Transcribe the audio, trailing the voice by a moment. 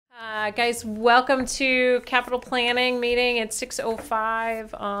Guys, welcome to Capital Planning meeting at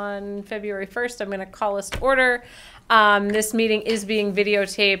 6:05 on February 1st. I'm going to call us to order. This meeting is being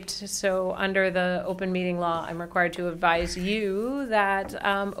videotaped, so under the open meeting law, I'm required to advise you that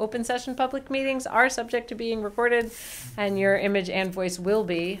open session public meetings are subject to being recorded, and your image and voice will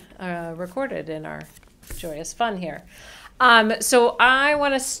be recorded in our joyous fun here. So I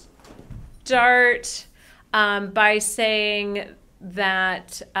want to start by saying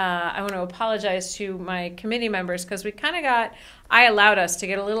that I want to apologize to my committee members because I allowed us to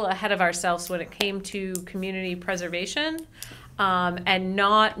get a little ahead of ourselves when it came to community preservation and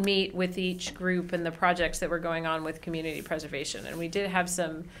not meet with each group and the projects that were going on with community preservation. And we did have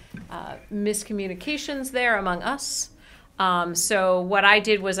some miscommunications there among us. So what I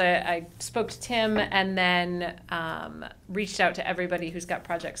did was I spoke to Tim and then reached out to everybody who's got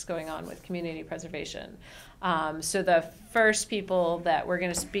projects going on with community preservation. So the first people that we're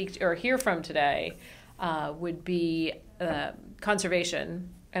going to speak or hear from today would be Conservation,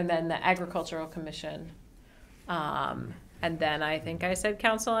 and then the Agricultural Commission, and then I think I said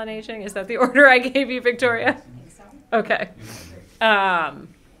Council on Aging. Is that the order I gave you, Victoria? I think so. Okay.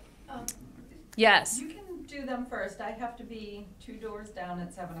 Yes. You can do them first. I have to be 2 doors down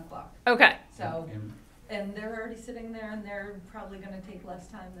at 7 o'clock. Okay. So, and they're already sitting there, and they're probably going to take less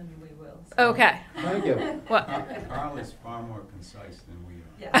time than we will. So. Okay. Thank you. What? Carl is far more concise than we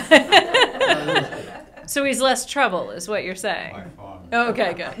are. Yeah. So he's less trouble, is what you're saying. By far.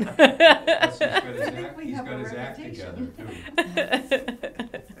 Okay, good. Plus We he's have got a his act reputation. together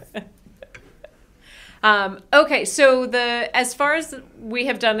too. Okay, so as far as we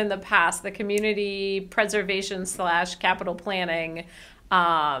have done in the past, the community preservation / capital planning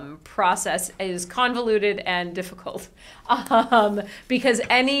process is convoluted and difficult because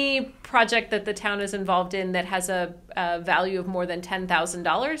any project that the town is involved in that has a value of more than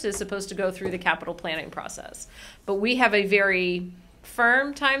 $10,000 is supposed to go through the capital planning process. But we have a very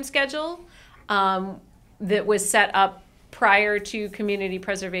firm time schedule that was set up prior to community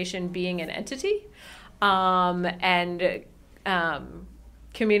preservation being an entity.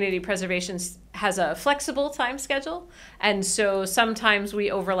 Community preservation has a flexible time schedule, and so sometimes we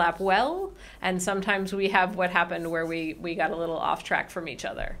overlap well, and sometimes we have what happened where we got a little off track from each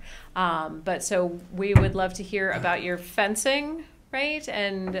other. But so we would love to hear about your fencing, right,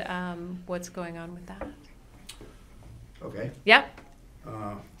 and what's going on with that. Okay. Yep.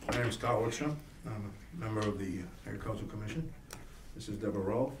 My name is Carl Wickstrom. I'm a member of the Agricultural Commission. This is Deborah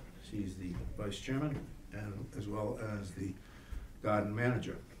Rolfe. She's the vice chairman, and as well as the garden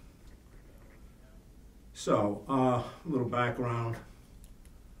manager. So, a little background.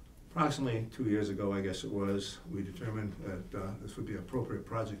 Approximately 2 years ago, I guess it was, we determined that this would be an appropriate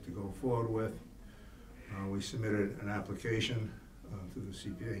project to go forward with. We submitted an application to the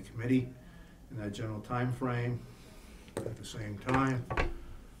CPA committee in that general time frame. At the same time,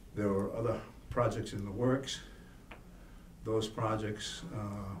 there were other projects in the works. Those projects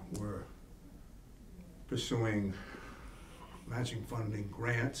were pursuing matching funding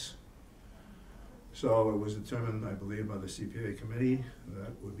grants. So it was determined, I believe, by the CPA committee that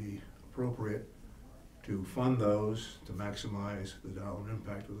it would be appropriate to fund those to maximize the dollar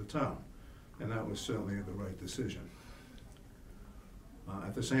impact of the town. And that was certainly the right decision.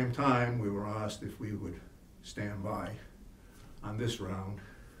 At the same time, we were asked if we would stand by on this round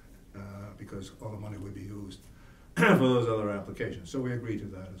because all the money would be used for those other applications. So we agreed to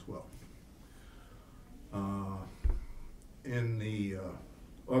that as well. In the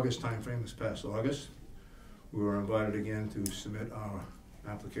August timeframe, this past August, we were invited again to submit our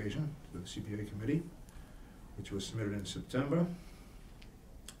application to the CPA committee, which was submitted in September.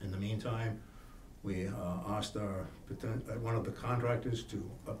 In the meantime, we asked one of the contractors to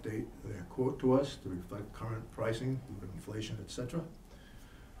update their quote to us to reflect current pricing, due to inflation, etc.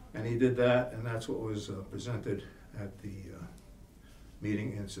 And he did that, and that's what was presented at the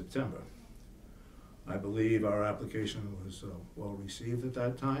meeting in September. I believe our application was well received at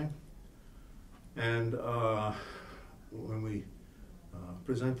that time. And when we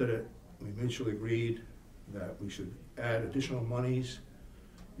presented it, we mutually agreed that we should add additional monies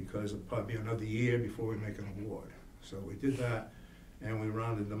because it'll probably be another year before we make an award. So we did that, and we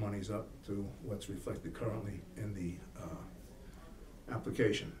rounded the monies up to what's reflected currently in the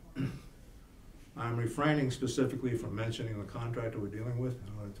application. I'm refraining specifically from mentioning the contractor we're dealing with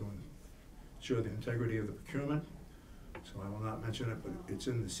in order to ensure the integrity of the procurement. So I will not mention it, but it's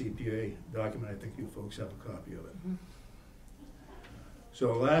in the CPA document. I think you folks have a copy of it. Mm-hmm.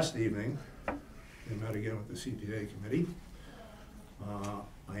 So last evening, we met again with the CPA committee.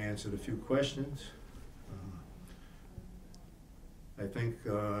 I answered a few questions. I think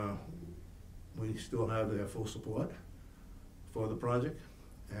we still have their full support for the project,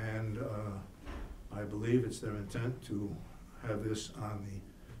 and I believe it's their intent to have this on the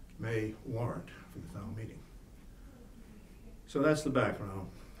May warrant for the town meeting. So that's the background.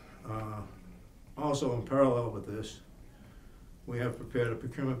 Also, in parallel with this, we have prepared a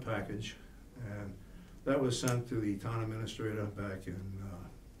procurement package, and that was sent to the town administrator back in,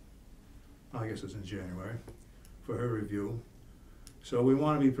 I guess it's in January, for her review. So we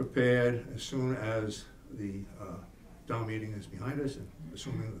want to be prepared as soon as the town meeting is behind us, and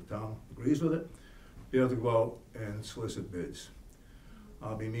assuming the town agrees with it, be able to go out and solicit bids.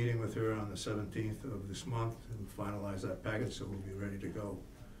 I'll be meeting with her on the 17th of this month to finalize that package, so we'll be ready to go,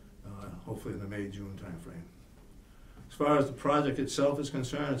 hopefully in the May-June timeframe. As far as the project itself is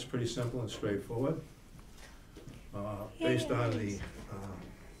concerned, it's pretty simple and straightforward. Based on the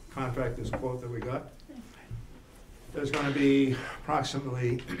contractor's quote that we got, there's going to be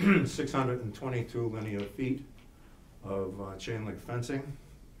approximately 622 linear feet of chain link fencing.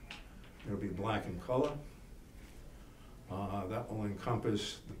 It'll be black in color. That will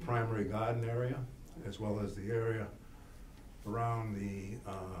encompass the primary garden area, as well as the area around the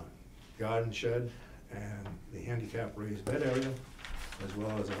garden shed and the handicap raised bed area, as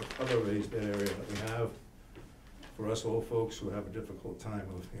well as other raised bed area that we have for us old folks who have a difficult time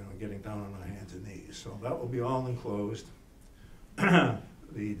of, getting down on our hands and knees. So that will be all enclosed.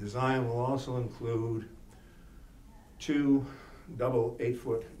 The design will also include 2 double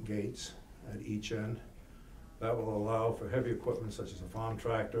 8-foot gates at each end. That will allow for heavy equipment such as a farm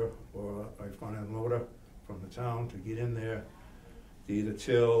tractor or a front-end loader from the town to get in there to either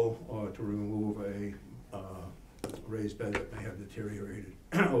till or to remove a raised bed that may have deteriorated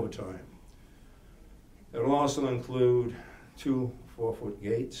over time. It will also include 2 4-foot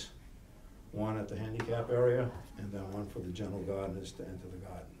gates, one at the handicap area and then one for the general gardeners to enter the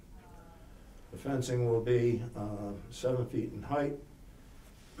garden. The fencing will be 7 feet in height,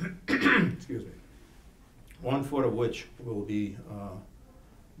 excuse me, 1 foot of which will be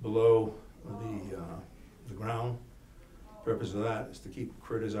below the ground. The purpose of that is to keep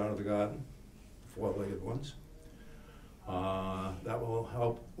critters out of the garden, 4-legged ones. That will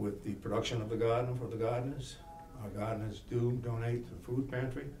help with the production of the garden for the gardeners. Our gardeners do donate to the food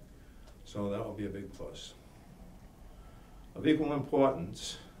pantry, so that will be a big plus. Of equal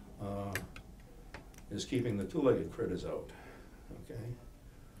importance is keeping the 2-legged critters out, okay?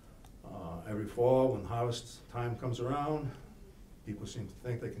 Every fall when harvest time comes around, people seem to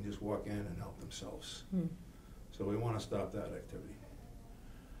think they can just walk in and help themselves. So we want to stop that activity.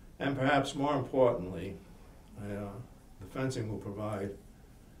 And perhaps more importantly, the fencing will provide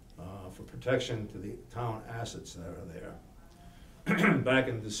for protection to the town assets that are there. Back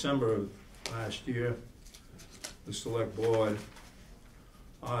in December of last year, the select board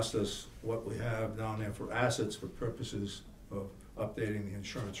asked us what we have down there for assets for purposes of updating the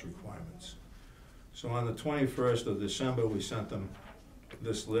insurance requirements. So on the 21st of December, we sent them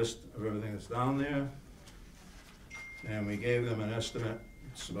this list of everything that's down there, and we gave them an estimate.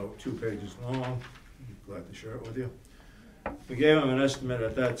 It's about 2 pages long. I'd be glad to share it with you. We gave them an estimate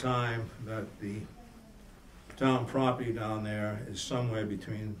at that time that the town property down there is somewhere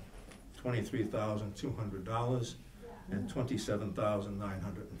between $23,200 and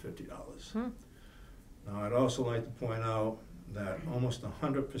 $27,950. Now, I'd also like to point out that almost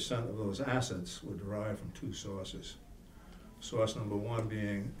 100% of those assets were derived from 2 sources. Source number 1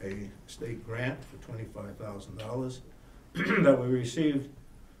 being a state grant for $25,000 that we received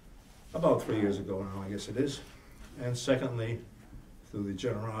about 3 years ago now, I guess it is. And secondly, through the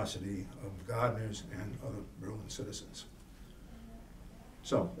generosity of gardeners and other Berlin citizens.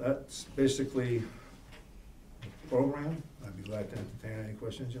 So that's basically the program. I'd be glad to entertain any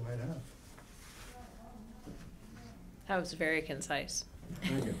questions you might have. That was very concise.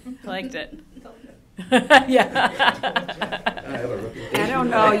 Thank you. I liked it. I Yeah. have a reputation. I don't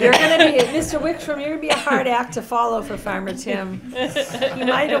know, you're gonna be, Mr. Wickstrom, you're gonna be a hard act to follow for Farmer Tim. You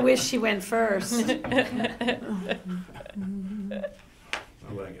might have wished he went first. I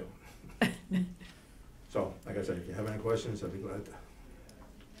like it. So, like I said, if you have any questions, I'd be glad to.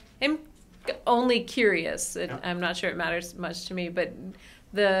 I'm only curious. Yeah. I'm not sure it matters much to me, but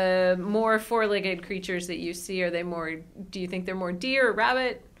the more 4-legged creatures that you see, are they more, do you think they're more deer or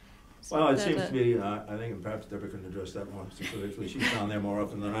rabbit? Well, it seems to be, I think perhaps Deborah can address that more specifically. She's down there more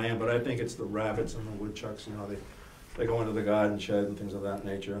often than I am, but I think it's the rabbits and the woodchucks, they go into the garden shed and things of that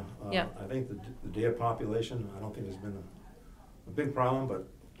nature. Yeah. I think the deer population, I don't think there's been a big problem, but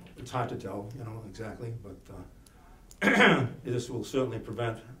it's hard to tell, exactly. But this will certainly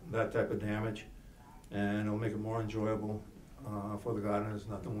prevent that type of damage, and it'll make it more enjoyable for the garden. There's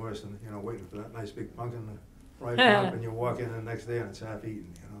nothing worse than, waiting for that nice big pumpkin to ripen up and you walk in the next day and it's half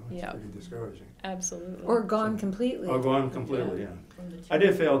eaten, It's Yeah. pretty discouraging. Absolutely. Or gone completely. Or gone completely, yeah. From the two I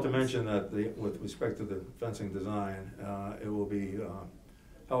did fail to buildings. mention that with respect to the fencing design, it will be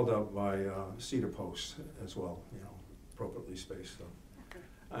held up by cedar posts as well, appropriately spaced. So.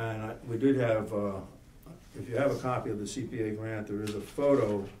 And we did have, if you have a copy of the CPA grant, there is a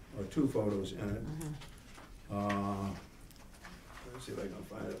photo, or 2 photos in it. Let's see if I can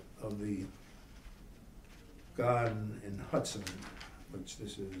find it, of the garden in Hudson, which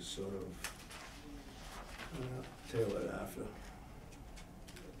this is sort of tailored after.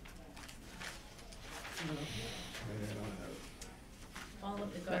 All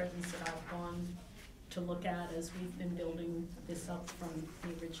of the gardens that I've gone to look at as we've been building this up from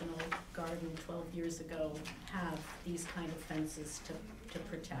the original garden 12 years ago have these kind of fences to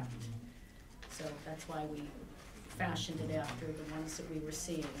protect. So that's why we fashioned it after the ones that we were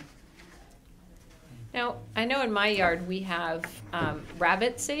seeing. Now, I know in my yard we have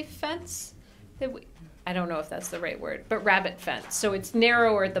rabbit-safe fence. I don't know if that's the right word, but rabbit fence. So it's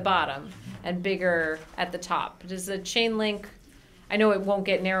narrower at the bottom and bigger at the top. Does the chain link, I know it won't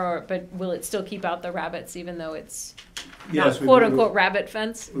get narrower, but will it still keep out the rabbits even though it's Yes, not we quote-unquote rabbit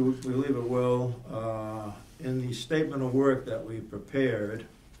fence? We believe it will. In the statement of work that we prepared,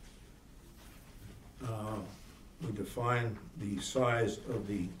 we define the size of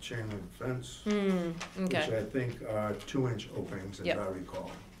the chain link fence, which Okay. I think are 2-inch openings, as Yep. I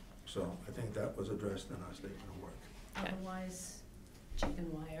recall. So I think that was addressed in our statement of work. Okay. Otherwise,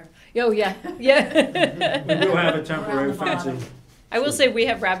 chicken wire. Oh, yeah, yeah. We do have a Around temporary the bottom. fencing. I will say we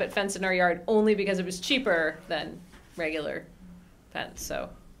have rabbit fence in our yard only because it was cheaper than regular fence, so.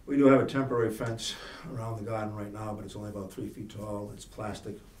 We do have a temporary fence around the garden right now, but it's only about 3 feet tall. It's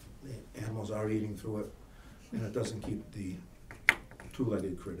plastic. The animals are eating through it, and it doesn't keep the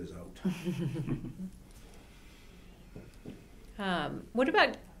 2-legged critters out. What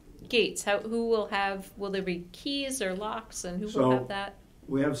about gates? Who will there be keys or locks, and who will So- have that?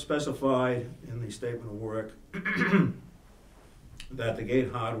 We have specified in the statement of work that the gate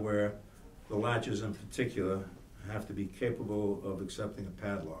hardware, the latches in particular, have to be capable of accepting a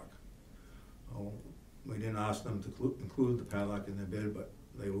padlock. We didn't ask them to include the padlock in their bid, but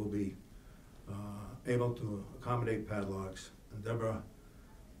they will be able to accommodate padlocks. And Deborah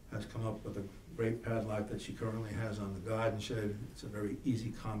has come up with a great padlock that she currently has on the garden shed. It's a very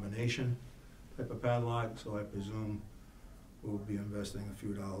easy combination type of padlock, so I presume we'll be investing a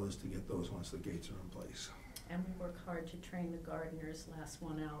few dollars to get those once the gates are in place. And we work hard to train the gardeners, last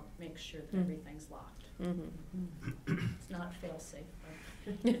one out, make sure that Mm. everything's locked. It's not fail-safe,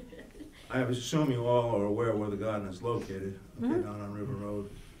 but I assume you all are aware where the garden is located, Mhm. down on River Road.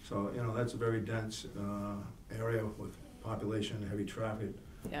 So, that's a very dense area with population, heavy traffic.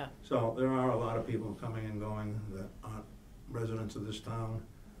 Yeah. So there are a lot of people coming and going that aren't residents of this town.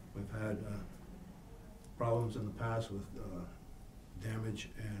 We've had problems in the past with damage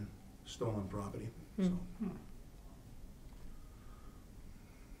and stolen property. So,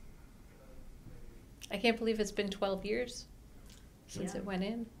 I can't believe it's been 12 years since Yeah. it went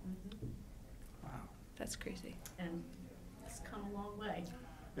in. Mhm. That's crazy. And it's come a long way.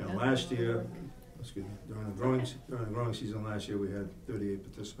 Yeah. last year, during the growing season last year, we had 38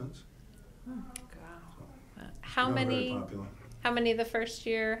 participants. Wow. So, How very many? popular. How many the first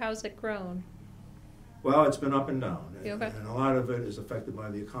year? How's it grown? Well, it's been up and down, You okay? and a lot of it is affected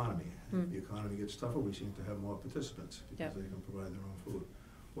by the economy. Hmm. If the economy gets tougher, we seem to have more participants because Yep. they can provide their own food.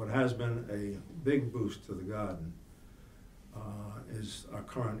 What has been a big boost to the garden is our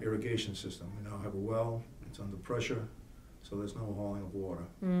current irrigation system. We now have a well, it's under pressure, so there's no hauling of water.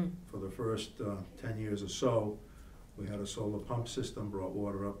 For the first 10 years or so, we had a solar pump system, brought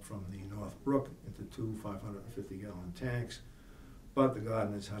water up from the North Brook into 2 550-gallon tanks, but the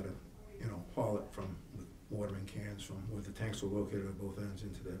gardeners had to haul it from with watering cans from where the tanks were located at both ends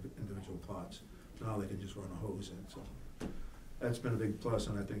into their individual pots. Now they can just run a hose in. So that's been a big plus,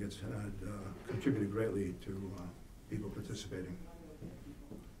 and I think it's had contributed greatly to people participating.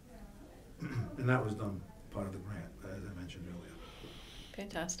 And that was done part of the grant, as I mentioned earlier.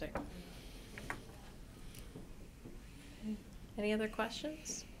 Fantastic. Any other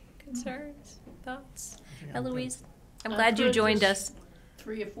questions, concerns, thoughts? Eloise, I'm I've glad you heard joined this us.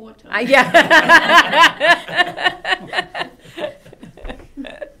 3 or 4 times. Yeah.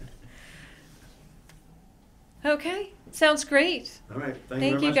 Okay, sounds great. All right,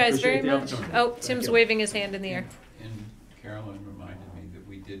 Thank you much. guys Appreciate very the much. opportunity. Oh, Thank Tim's you. waving his hand in the air. And Carolyn reminded me that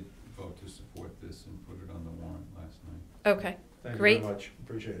we did vote to support this and put it on the warrant last night. Okay, Thank you great. very much.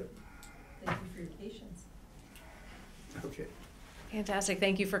 Appreciate it. Thank you for your patience. Okay, Fantastic,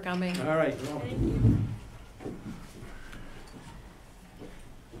 thank you for coming. all right.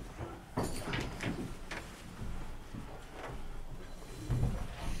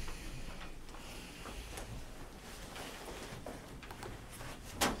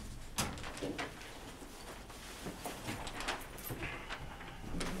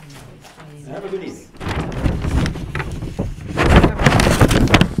 Have a good evening.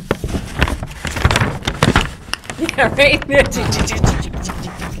 Yeah, right?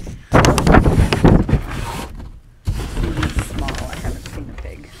 Small, I haven't seen a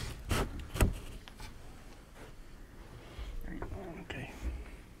big. Okay.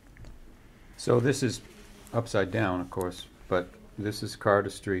 So this is upside down, of course, but this is Carter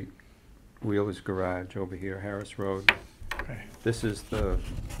Street, Wheeler's Garage over here, Harris Road. Okay. This is the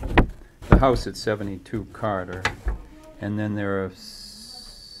house at 72 Carter, and then there are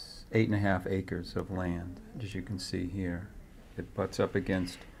 8.5 acres of land, as you can see here. It butts up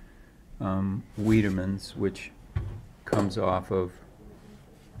against Wiedemanns, which comes off of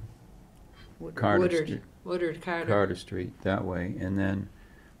Carter Street. Woodard Carter. Carter Street, that way, and then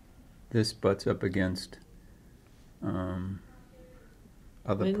this butts up against other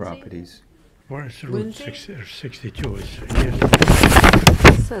Lindsay? properties. Where is Route Lindsay? 62?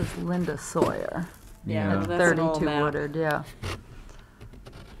 It says Linda Sawyer. Yeah. That's an old 32 map. Woodard, yeah.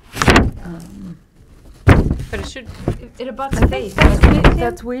 But it should, It abuts I think Faith.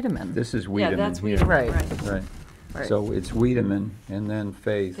 that's Wiedemann. This is Yeah, Wiedemann that's here. Wiedemann, Right. right. Right. Right. So it's Wiedemann and then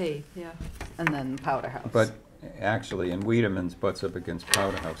Faith. Faith, yeah. And then Powder House. But actually, and Wiedemann's butts up against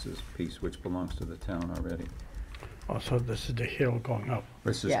Powder House's piece, which belongs to the town already. Also, this is the hill going up.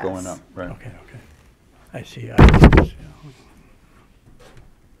 This is Yes. going up, right? Okay, okay. I see.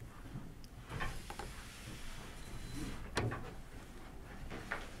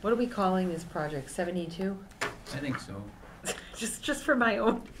 What are we calling this project, 72? I think so. Just for my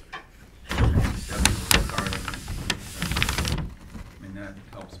own. I mean, that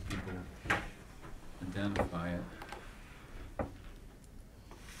helps people identify it.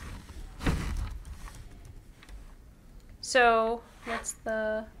 so, what's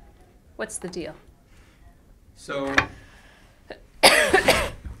the deal? So,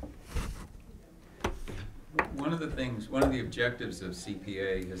 one of the objectives of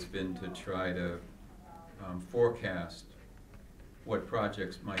CPA has been to try to forecast what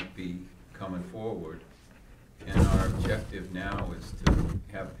projects might be coming forward. And our objective now is to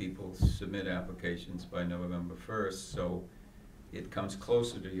have people submit applications by November 1st, so it comes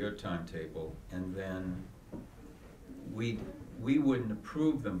closer to your timetable, and then we wouldn't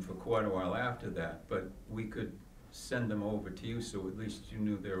approve them for quite a while after that, but we could send them over to you so at least you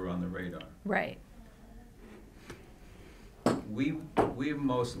knew they were on the radar. Right. We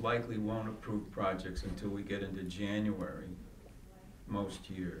most likely won't approve projects until we get into January, most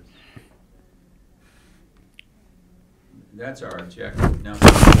years. That's our objective. Now,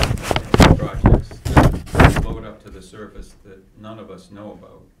 projects that float up to the surface that none of us know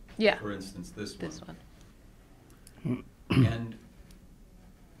about. Yeah, For instance, this one. this one. And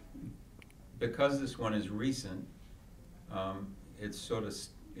because this one is recent, it's sort of,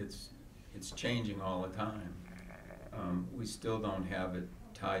 it's changing all the time. We still don't have it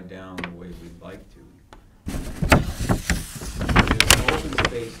tied down the way we'd like to. There's an open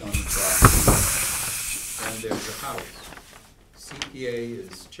space on the property, and there's a house. CPA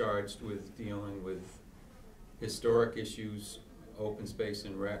is charged with dealing with historic issues, open space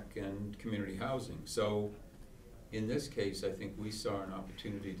and rec, and community housing. So, in this case, I think we saw an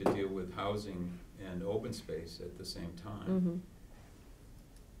opportunity to deal with housing and open space at the same time.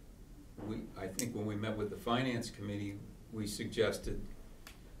 I think when we met with the finance committee, we suggested,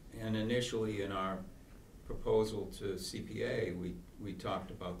 and initially in our proposal to CPA, we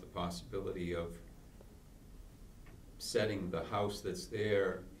talked about the possibility of setting the house that's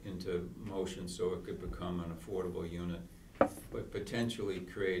there into motion so it could become an affordable unit, but potentially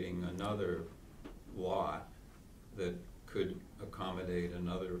creating another lot that could accommodate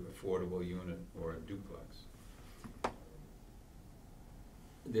another affordable unit or a duplex.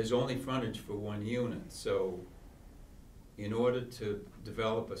 There's only frontage for one unit, so in order to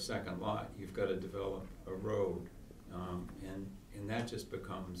develop a second lot, you've got to develop a road, and that just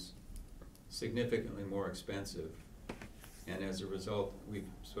becomes significantly more expensive. And as a result, we've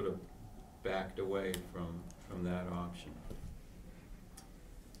sort of backed away from that option.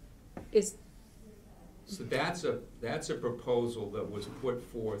 So that's a proposal that was put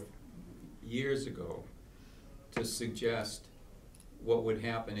forth years ago to suggest what would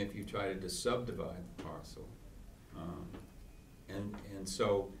happen if you tried to subdivide the parcel. And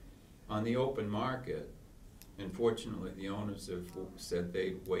so on the open market, Unfortunately, the owners have said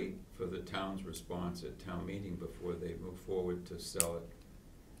they'd wait for the town's response at town meeting before they move forward to sell it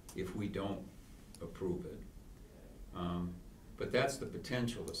if we don't approve it. But that's the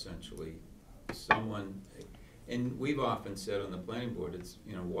potential, essentially. Someone, and we've often said on the planning board, it's,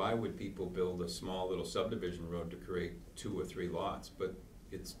 you know, why would people build a small little subdivision road to create 2 or 3 lots? But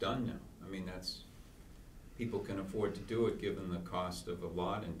it's done now. I mean, that's, people can afford to do it given the cost of a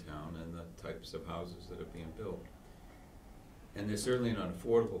lot in town and the types of houses that are being built. And they're certainly not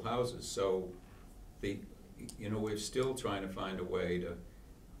affordable houses, so we're still trying to find a way to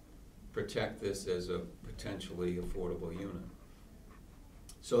protect this as a potentially affordable unit.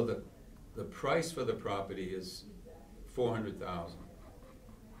 So the price for the property is $400,000.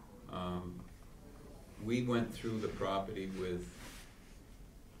 We went through the property with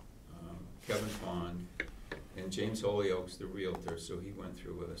Kevin Pond and James Holyoak's the realtor, so he went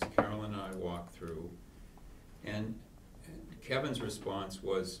through with us. Carolyn and I walked through, and Kevin's response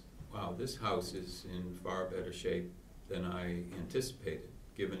was, wow, this house is in far better shape than I anticipated,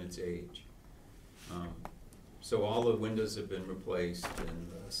 given its age. So all the windows have been replaced, and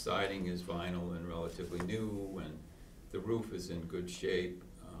the siding is vinyl and relatively new, and the roof is in good shape.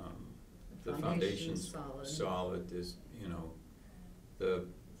 The foundation's solid. There's,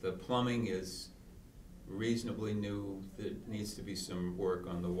 the plumbing is reasonably new. There needs to be some work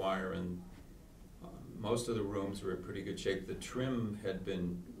on the wire, and most of the rooms are in pretty good shape. The trim had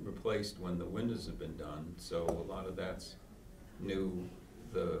been replaced when the windows have been done, so a lot of that's new.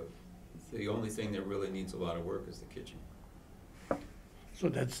 The only thing that really needs a lot of work is the kitchen. So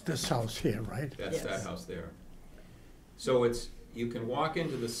that's this house here, right? That's Yes. that house there. So you can walk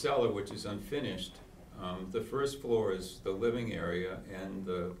into the cellar, which is unfinished. The first floor is the living area, and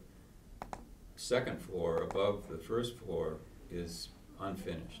the second floor above the first floor is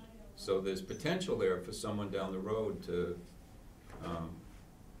unfinished. So there's potential there for someone down the road to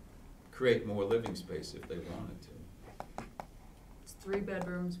create more living space if they wanted to. It's 3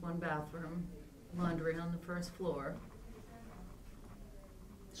 bedrooms, 1 bathroom, laundry on the first floor.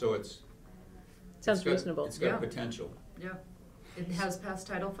 So Sounds reasonable. It's got Yeah. potential. Yeah. It has passed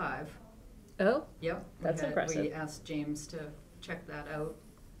Title V. Oh, Yep. That's impressive. We asked James to check that out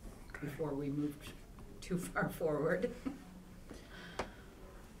before we moved too far forward.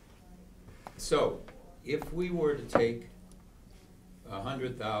 So, if we were to take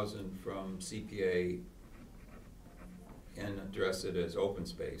 $100,000 from CPA and address it as open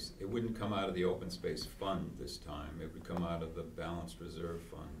space, it wouldn't come out of the open space fund this time. It would come out of the balanced reserve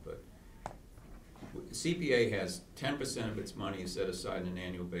fund. But CPA has 10% of its money set aside on an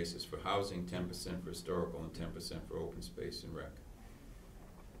annual basis for housing, 10% for historical, and 10% for open space and rec.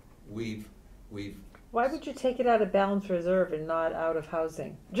 We've Why would you take it out of balance reserve and not out of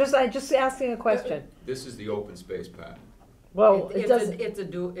housing? Just asking a question. This is the open space part. Well, it doesn't. It's a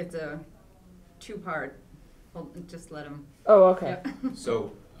 2-part. Well, just let him. Oh, okay.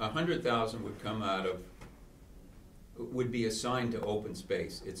 So 100,000 would be assigned to open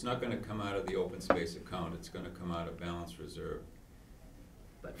space. It's not going to come out of the open space account. It's going to come out of balanced reserve.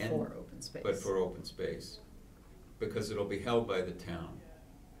 But And- for open space. But for open space, because it'll be held by the town.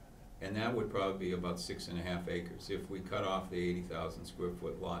 And that would probably be about 6.5 acres. If we cut off the 80,000 square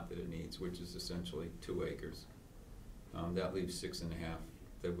foot lot that it needs, which is essentially 2 acres, that leaves 6.5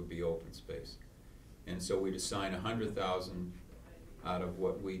 that would be open space. And so we'd assign 100,000 out of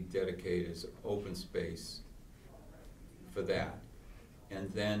what we dedicate as open space for that.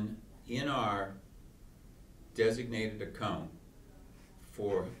 And then in our designated account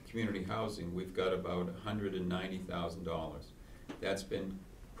for community housing, we've got about $190,000. That's been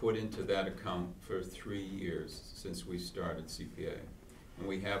put into that account for 3 years since we started CPA, and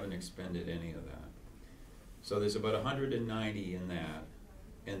we haven't expended any of that. So there's about 190 in that,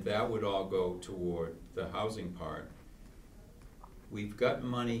 and that would all go toward the housing part. We've got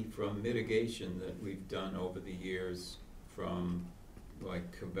money from mitigation that we've done over the years from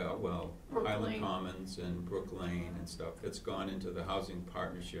Highland Lane. Commons and Brook Lane and stuff that's gone into the housing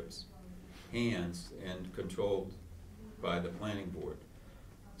partnerships' hands and controlled by the planning board.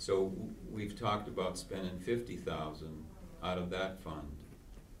 So we've talked about spending 50,000 out of that fund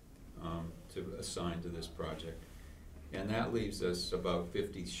to assign to this project. And that leaves us about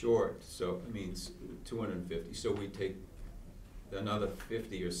 50 short, so it means 250. So we take another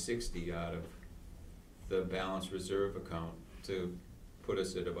 50 or 60 out of the balanced reserve account to put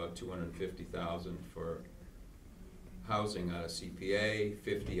us at about 250,000 for housing out of CPA,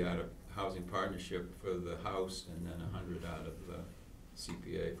 50 out of housing partnership for the house, and then 100 out of the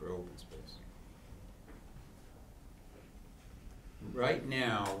CPA for open space. Right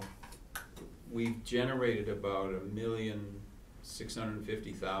now, we've generated about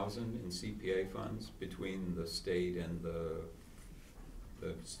 $1,650,000 in CPA funds between the state and the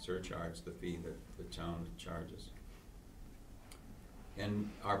surcharge, the fee that the town charges. And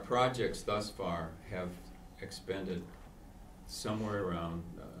our projects thus far have expended somewhere around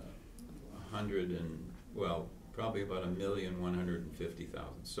probably about $1,150,000.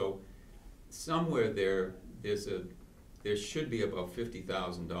 So somewhere there should be about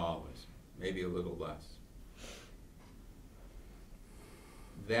 $50,000, maybe a little less.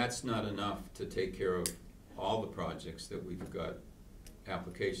 That's not enough to take care of all the projects that we've got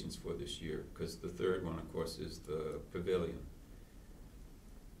applications for this year, because the third one, of course, is the pavilion.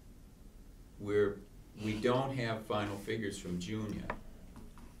 We don't have final figures from June yet,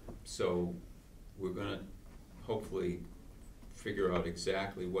 so we're gonna hopefully figure out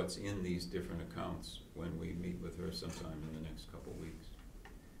exactly what's in these different accounts when we meet with her sometime in the next couple weeks.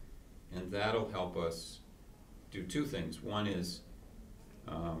 And that'll help us do two things. One is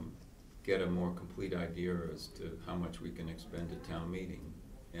get a more complete idea as to how much we can expend at town meeting.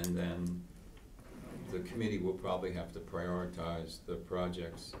 And then the committee will probably have to prioritize the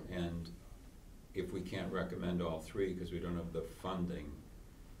projects, and if we can't recommend all three because we don't have the funding,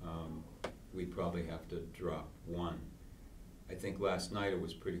 we probably have to drop one. I think last night it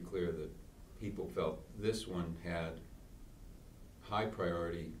was pretty clear that people felt this one had high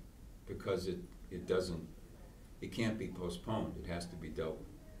priority because it can't be postponed. It has to be dealt with.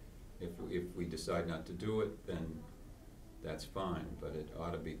 If we decide not to do it, then that's fine, but it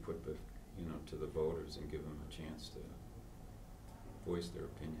ought to be put to the voters and give them a chance to voice their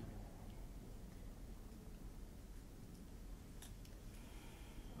opinion.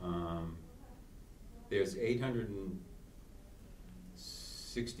 There's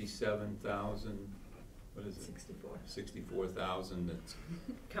 867,000, what is it? 64,000 that's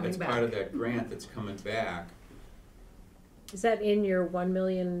Coming back. part of that grant that's coming back. Is that in your 1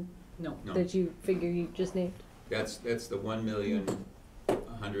 million No. No, that you figure you just named? that's the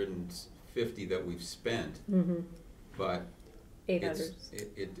 1,150,000 that we've spent, Mm-hmm. but 800.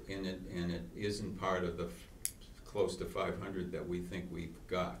 it isn't part of the close to 500 that we think we've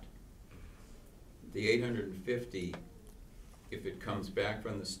got. The 850, if it comes back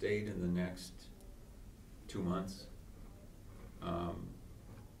from the state in the next 2 months,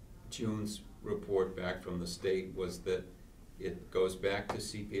 June's report back from the state was that it goes back to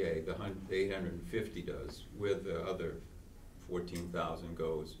CPA, the 850 does, where the other 14,000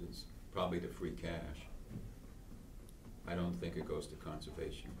 goes is probably to free cash. I don't think it goes to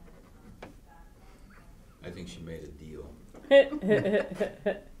conservation. I think she made a deal.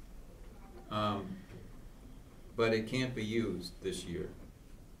 But it can't be used this year.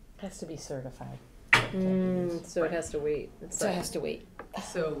 Has to be certified. So it has to wait. So it has to wait.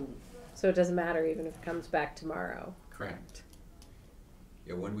 So, So it doesn't matter even if it comes back tomorrow. Correct.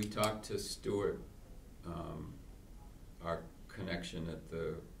 Yeah, when we talked to Stuart, our connection at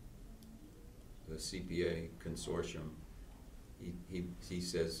the CPA consortium, he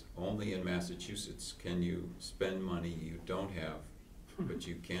says only in Massachusetts can you spend money you don't have, but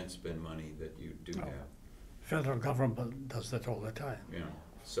you can't spend money that you do Oh. have. Federal government does that all the time. You know,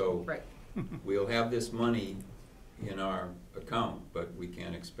 so right. we'll have this money in our account, but we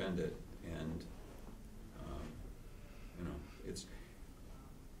can't expend it, and it's.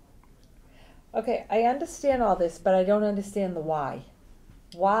 Okay, I understand all this, but I don't understand the why.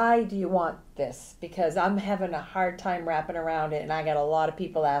 Why do you want this? Because I'm having a hard time wrapping around it, and I got a lot of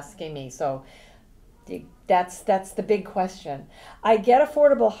people asking me. So that's the big question. I get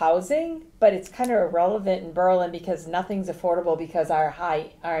affordable housing, but it's kind of irrelevant in Berlin because nothing's affordable because our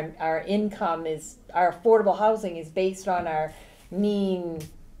income is, our affordable housing is based on our mean.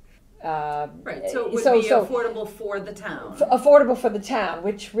 Right, so it would be affordable for the town. Affordable for the town,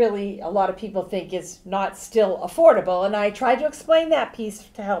 which really a lot of people think is not still affordable, and I tried to explain that piece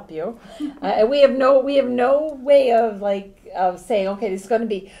to help you. And we have no way of saying, okay, this is going to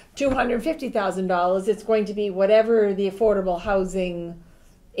be $250,000. It's going to be whatever the affordable housing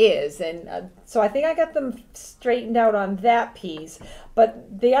is, and so I think I got them straightened out on that piece.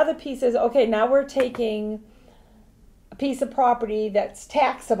 But the other piece is, okay, now we're taking a piece of property that's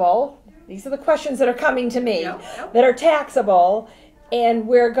taxable. These are the questions that are coming to me that are taxable, and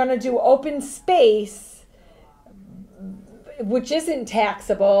we're going to do open space, which isn't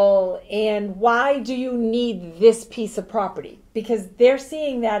taxable. And why do you need this piece of property? Because they're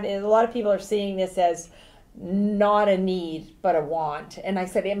seeing that, and a lot of people are seeing this as not a need but a want. And I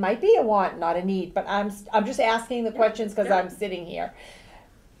said it might be a want, not a need, but I'm just asking the questions because I'm sitting here.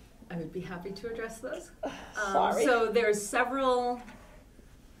 I would be happy to address those. Sorry. So there's several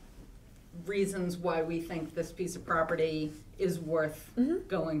reasons why we think this piece of property is worth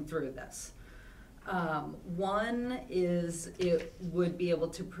going through this. One is it would be able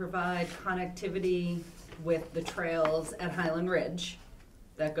to provide connectivity with the trails at Highland Ridge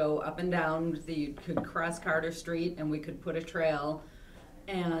that go up and down. You could cross Carter Street and we could put a trail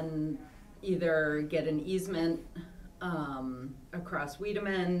and either get an easement across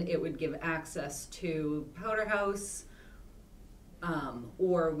Wiedemann. It would give access to Powder House,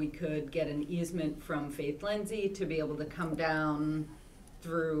 or we could get an easement from Faith Lindsay to be able to come down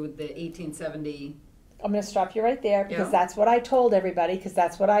through the 1870. I'm going to stop you right there because Yeah. that's what I told everybody because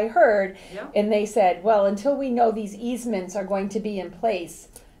that's what I heard. Yeah. And they said, well, until we know these easements are going to be in place,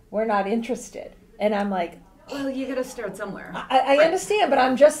 we're not interested. And I'm like, Well, you got to start somewhere. I Right. understand, but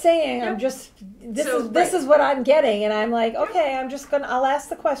I'm just saying, Yep. this So, is right. what I'm getting. And I'm like, okay, I'll ask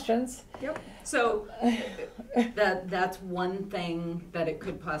the questions. Yep. So that's one thing that it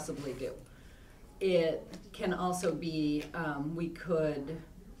could possibly do. It can also be, we could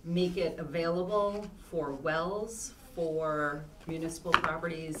make it available for wells for municipal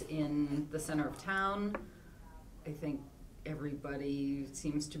properties in the center of town. I think everybody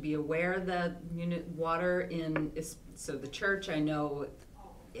seems to be aware that water so the church I know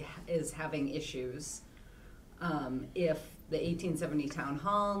is having issues. If the 1870 town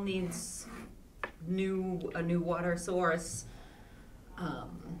hall needs a new water source,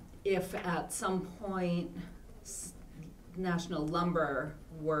 if at some point National Lumber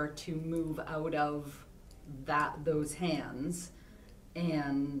were to move out of those hands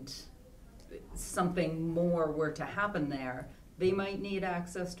and something more were to happen there, they might need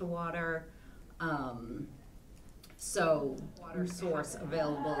access to water. So water source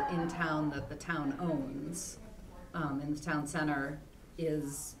available in town that the town owns in the town center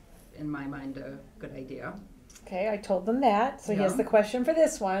is, in my mind, a good idea. Okay, I told them that. So here's Yeah. the question for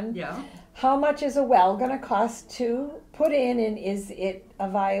this one. Yeah. How much is a well going to cost to put in, and is it a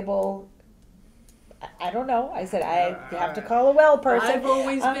viable? I don't know. I said you have to call a well person. I've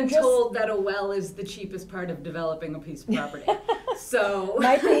always I'm been just- told that a well is the cheapest part of developing a piece of property. So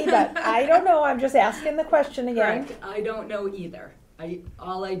Might be, but I don't know. I'm just asking the question again. correct. I don't know either.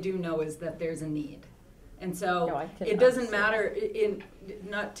 All I do know is that there's a need, and so No, I can it doesn't understand. matter.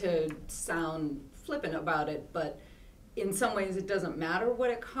 Not to sound flippant about it, but in some ways it doesn't matter what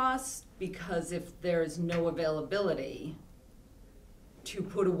it costs, because if there's no availability to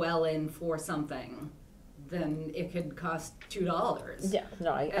put a well in for something, then it could cost $2. Yeah,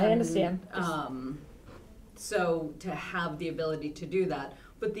 no, I And, understand. So to have the ability to do that.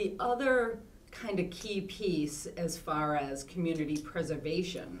 But the other kind of key piece as far as community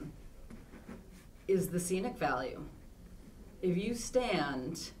preservation is the scenic value. If you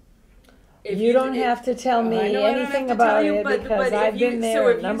stand... You don't have to tell me I know I don't have anything to about tell you, it but because if I've been so there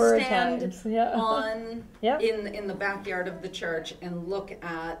if a you number of stand times. Yeah. on Yeah. in the backyard of the church and look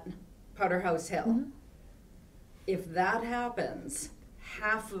at Powder House Hill. Mm-hmm. If that happens,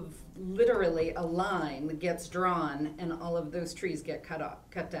 half of literally a line gets drawn and all of those trees get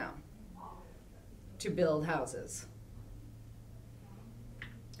cut down to build houses.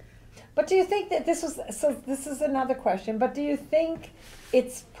 But do you think that this is another question, but do you think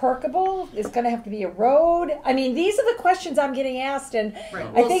it's perkable? It's going to have to be a road? I mean, these are the questions I'm getting asked, and Right.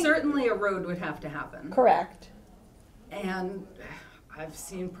 I Well, think, certainly a road would have to happen. correct. And I've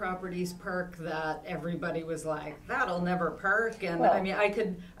seen properties perk that everybody was like, that'll never perk. And Well- I mean, I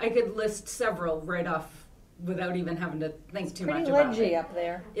could list several right off without even having to think too much Pretty about ledgy it. up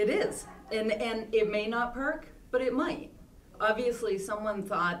there. It is. And it may not perk, but it might. Obviously, someone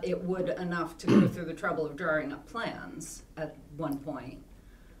thought it would enough to go through the trouble of drawing up plans at one point.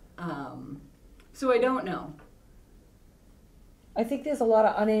 So I don't know. I think there's a lot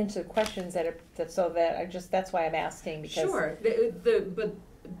of unanswered questions that's why I'm asking, because Sure, but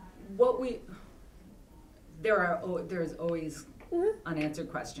there's always Mhm.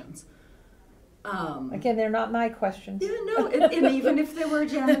 unanswered questions. again, they're not my questions. Yeah, no, and even if there were,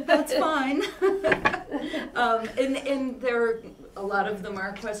 Janet, that's fine. And a lot of them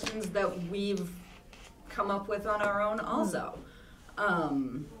are questions that we've come up with on our own also.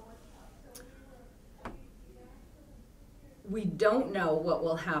 We don't know what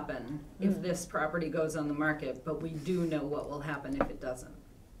will happen if this property goes on the market, but we do know what will happen if it doesn't.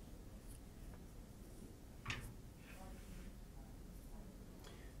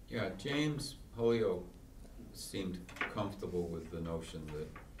 Yeah, James Holyoke seemed comfortable with the notion that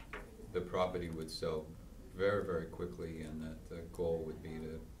the property would sell very, very quickly, and that the goal would be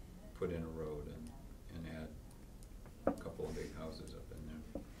to put in a road and add a couple of big houses up in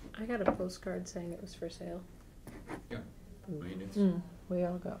there. I got a postcard saying it was for sale. Yeah, I mean, it's, We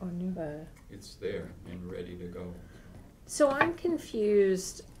all got one new. It's there and ready to go. So I'm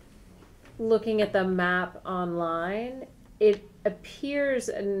confused looking at the map online. It appears,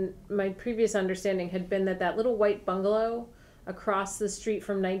 and my previous understanding had been that little white bungalow across the street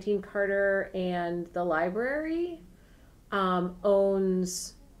from 19 Carter and the library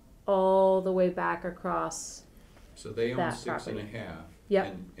owns all the way back across. So they own That 6.5. property.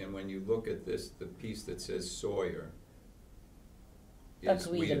 Yep. And when you look at this, the piece that says Sawyer That's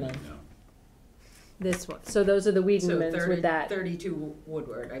is Wiedemann. now. This one. So those are the So Wiedemans with that. 32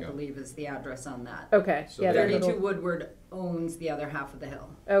 Woodward, I Yeah. believe, is the address on that. Okay. So Yeah. they That 32 little, Woodward owns the other half of the hill.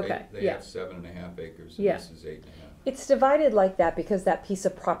 okay. They Yeah. have 7.5 acres, and Yeah. this is 8.5. It's divided like that because that piece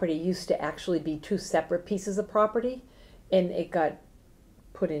of property used to actually be two separate pieces of property, and it got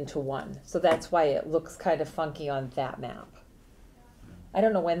put into one. So that's why it looks kind of funky on that map. I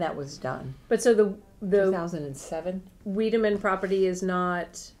don't know when that was done. But so the 2007? Wiedemann property is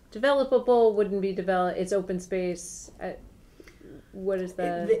not developable. Wouldn't be developed. It's open space. What is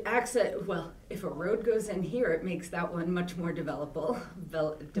the? The access, well, if a road goes in here, it makes that one much more developable.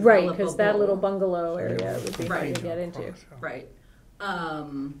 Right, because that little developable. bungalow area would be hard Right. to get into. Right.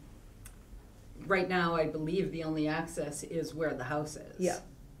 Right now, I believe the only access is where the house is. Yeah.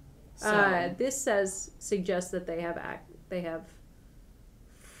 So, This suggests that they have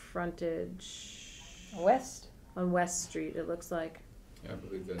frontage West? on West Street. It looks like Yeah, I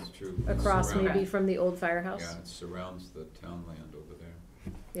believe that's true. It across surrounds- maybe from the old firehouse. Yeah, it surrounds the town land over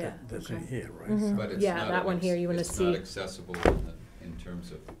there. Yeah. That's okay. in here, right? Mhm. But it's Yeah, not that one here you wanna it's not see. accessible in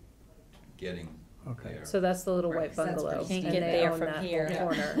terms of getting Okay. there. So that's the little Right, white so that's bungalow, pretty and Can't get they there own from that here. whole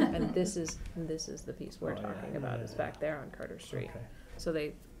corner. And this is the piece we're Oh, yeah, talking yeah, about. yeah, Is yeah. back there on Carter Street. Okay. So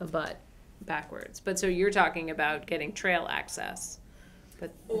they abut backwards. But so you're talking about getting trail access, but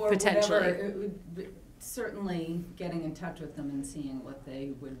or potentially. whatever, it would be- certainly getting in touch with them and seeing what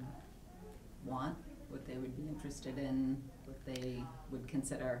they would want, what they would be interested in, what they would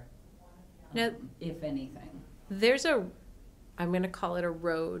consider, Now- if anything. There's I'm going to call it a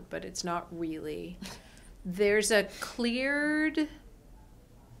road, but it's not really. There's a cleared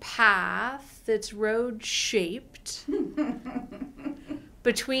path that's road shaped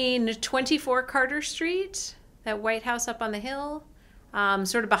between 24 Carter Street, that White House up on the hill,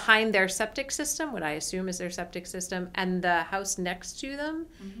 sort of behind their septic system, what I assume is their septic system, and the house next to them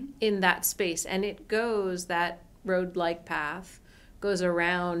in that space. And it goes, that road-like path goes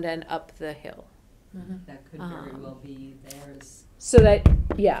around and up the hill. That could very well be theirs. So that,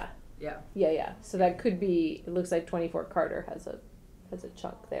 yeah. Yeah. So that could be. It looks like 24 Carter has a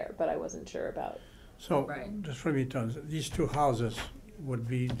chunk there, but I wasn't sure about. So, Right. just for me to understand, these two houses would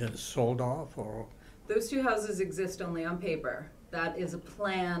be then sold off, or? Those two houses exist only on paper. That is a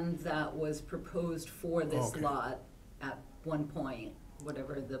plan that was proposed for this Okay. lot at one point,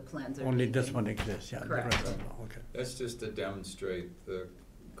 whatever the plans are. Only this taking. one exists, yeah. the Correct. rest don't. Okay. That's just to demonstrate the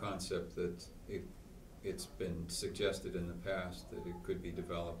concept that it's been suggested in the past that it could be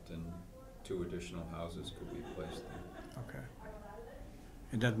developed and 2 additional houses could be placed there. Okay.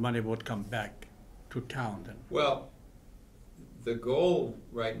 And that money would come back to town then? Well, the goal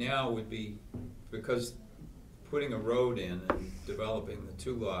right now would be, because putting a road in and developing the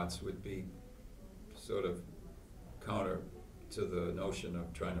 2 lots would be sort of counter to the notion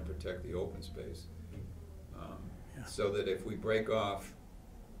of trying to protect the open space. Yeah. So that if we break off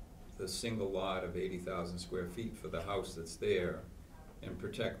the single lot of 80,000 square feet for the house that's there and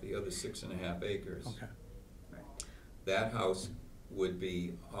protect the other 6.5 acres, Okay. that house would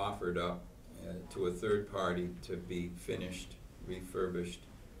be offered up to a third party to be finished, refurbished,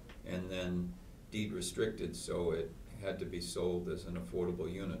 and then deed restricted, so it had to be sold as an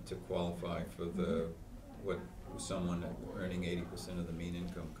affordable unit to qualify for the, what someone earning 80% of the mean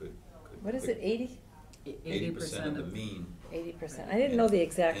income could. What is it, 80? 80% of the mean. 80%. I didn't know the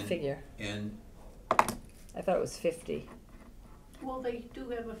exact And- figure. And I thought it was 50. Well, they do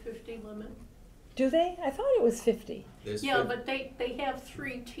have a 50 limit. Do they? I thought it was 50. there's. Yeah, but they have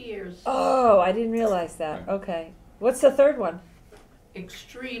 3 tiers. Oh, I didn't realize that. Right. Okay. What's the third one?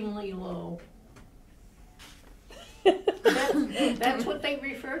 Extremely low. That's what they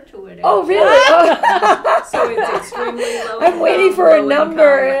refer to it as. Oh, really? Oh. So it's extremely low. I'm waiting income, for a low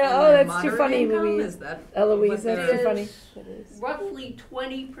number. income, Oh, and that's too moderate funny, income? Louise. Is that Eloise, what that's they're- too funny. It's roughly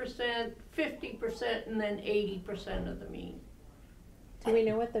 20%, 50%, and then 80% of the mean. Do we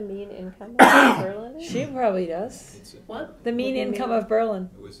know what the mean income of Berlin is? She probably does. It's, What? The mean What do you income mean? of Berlin.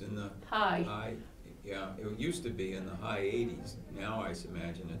 it was in the High. high, yeah, it used to be in the high 80s. Now I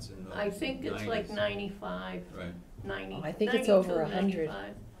imagine it's in the I think it's like 90s. 95, Right. 90. Oh, I think it's over 92, 100.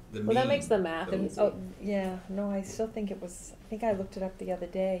 95. the Well, that mean, makes the math though. easy. Oh, yeah, no, I still think it was, I think I looked it up the other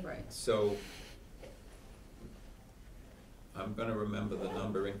day. Right. So, I'm gonna remember the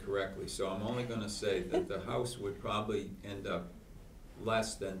number incorrectly, so I'm only gonna say that the house would probably end up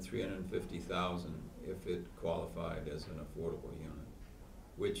less than 350,000 if it qualified as an affordable unit,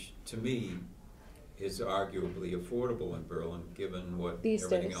 which to me is arguably affordable in Berlin, given what These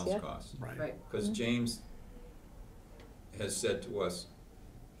everything days, else yeah. costs. Right. Because James has said to us,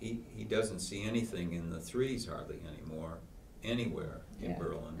 he doesn't see anything in the threes hardly anymore, anywhere in Yeah.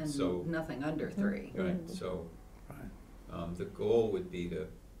 Berlin, And so. nothing under 3. Right, so, Right. the goal would be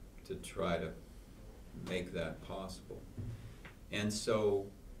to try to make that possible. And so,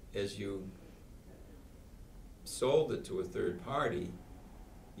 as you sold it to a third party,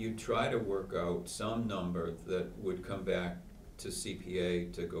 you try to work out some number that would come back to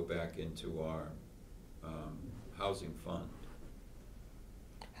CPA to go back into our, housing fund.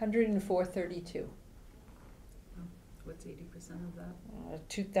 104.32. What's 80% of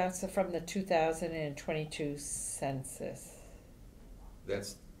that? That's from the 2022 census.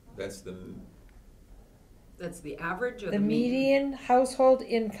 That's the, That's the average or The the median household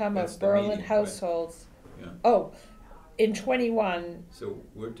income That's of the Berlin median, right. households. yeah, Oh, in 21, so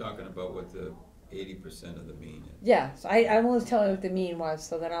we're talking about what the 80% of the mean is. yeah, so I'm only telling you what the mean was,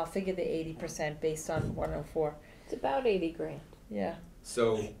 so then I'll figure the 80% based on 104. It's about 80 grand. Yeah.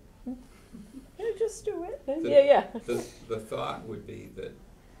 So, Yeah, just do it. The- Yeah. the thought would be that,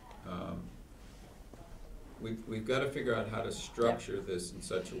 we've gotta figure out how to structure this in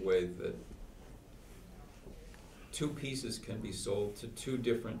such a way that two pieces can be sold to two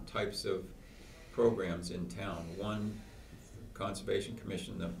different types of programs in town. One, Conservation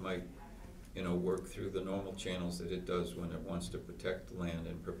Commission that might, work through the normal channels that it does when it wants to protect land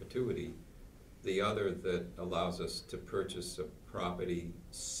in perpetuity. The other that allows us to purchase a property,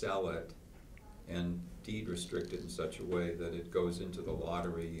 sell it, and deed restrict it in such a way that it goes into the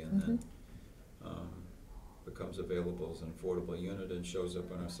lottery and then becomes available as an affordable unit and shows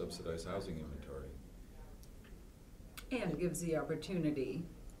up on our subsidized housing inventory. And gives the opportunity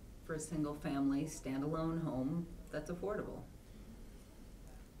for a single-family, standalone home that's affordable.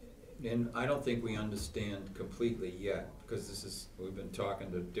 And I don't think we understand completely yet, because we've been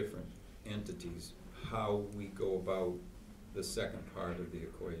talking to different entities, how we go about the second part of the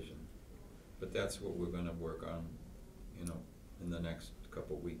equation. But that's what we're gonna work on, in the next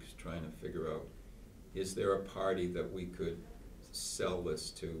couple of weeks, trying to figure out, is there a party that we could sell this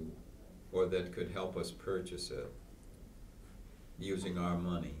to, or that could help us purchase it using our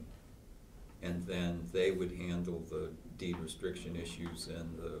money? And then they would handle the deed restriction issues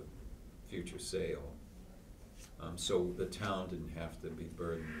and the future sale. So the town didn't have to be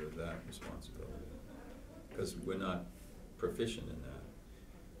burdened with that responsibility, because we're not proficient in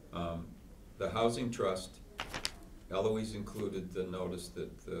that. The Housing Trust, Eloise included the notice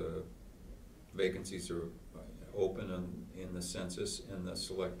that the vacancies are open in the census, and the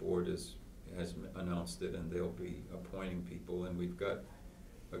select board has announced it, and they'll be appointing people, and we've got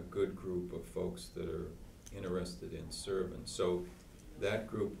a good group of folks that are interested in serving. So that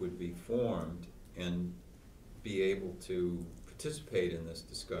group would be formed and be able to participate in this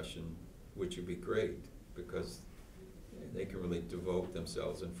discussion, which would be great, because they can really devote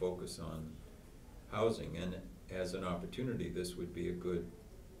themselves and focus on housing. And as an opportunity, this would be a good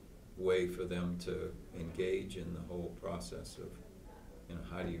way for them to engage in the whole process of,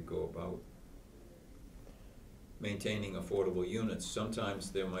 how do you go about maintaining affordable units.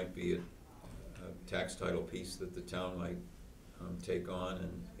 Sometimes there might be a tax title piece that the town might take on,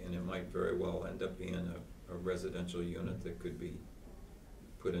 and it might very well end up being a residential unit that could be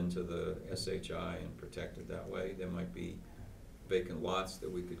put into the SHI and protected that way. There might be vacant lots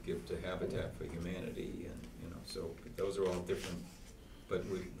that we could give to Habitat for Humanity, and so those are all different. But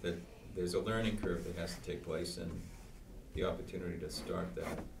there's a learning curve that has to take place, and the opportunity to start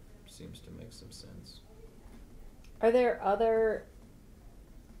that seems to make some sense. Are there other,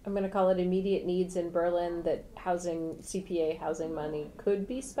 I'm going to call it immediate needs in Berlin that CPA housing money could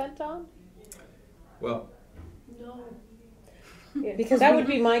be spent on? Well, No. Because that we- would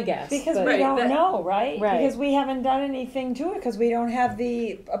be my guess. Because but- we Right, don't that- know, right? Right. Because we haven't done anything to it, because we don't have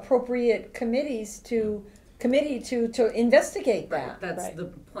the appropriate committee to investigate that. That's Right. the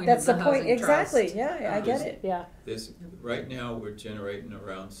point That's of the the point, housing exactly, trust. yeah, I get it. Yeah. right now, we're generating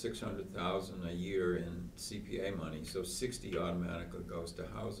around 600,000 a year in CPA money, so 60 automatically goes to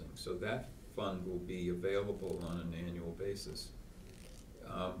housing. So that fund will be available on an annual basis.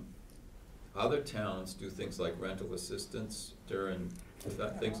 Other towns do things like rental assistance during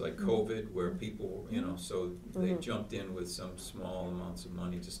things like COVID, where people, you know, so they Mhm. jumped in with some small amounts of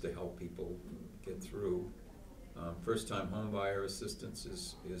money just to help people get through. First-time homebuyer assistance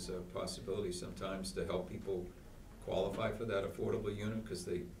is a possibility sometimes to help people qualify for that affordable unit because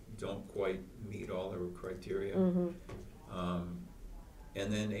they don't quite meet all their criteria. And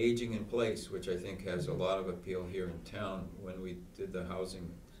then aging in place, which I think has a lot of appeal here in town. When we did the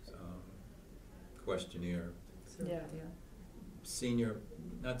housing questionnaire, Yeah.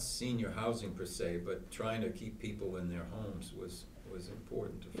 not senior housing per se, but trying to keep people in their homes was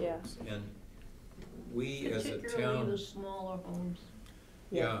important to Yeah. folks. And we as a Particularly town, the smaller homes.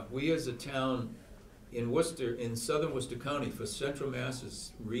 yeah, we as a town in Worcester, in southern Worcester County, for Central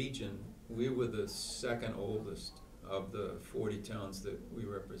Mass's region, we were the second oldest of the 40 towns that we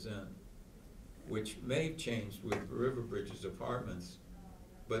represent, which may have changed with River Bridges Apartments.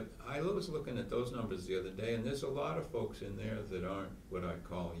 But I was looking at those numbers the other day, and there's a lot of folks in there that aren't what I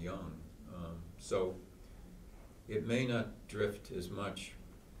call young. So it may not drift as much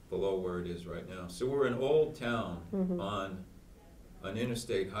below where it is right now. So we're an old town on an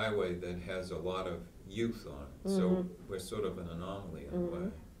interstate highway that has a lot of youth on it. So we're sort of an anomaly in a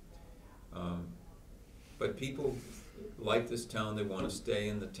way. But people like this town, they want to stay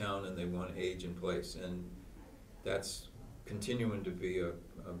in the town, and they want to age in place. And that's continuing to be a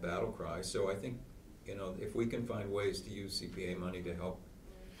battle cry. So I think, you know, if we can find ways to use CPA money to help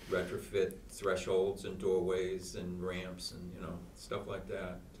retrofit thresholds and doorways and ramps and, you know, stuff like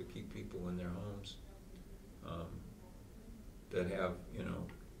that to keep people in their homes that have, you know,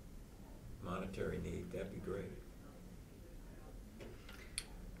 monetary need, that'd be great.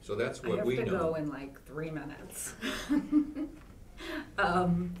 So that's what we know. I have to go in like 3 minutes.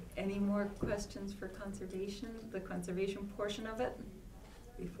 Any more questions for conservation, the conservation portion of it,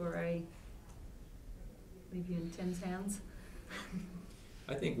 before I leave you in Tim's hands?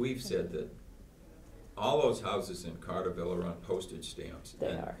 I think we've said that all those houses in Carterville are on postage stamps. They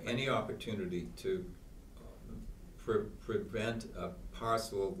and are. Any opportunity to prevent a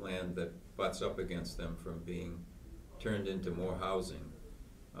parcel of land that butts up against them from being turned into more housing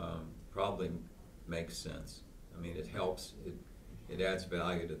probably makes sense. I mean, it helps, it adds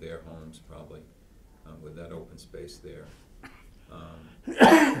value to their homes probably with that open space there.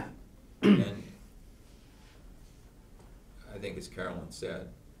 And I think as Carolyn said,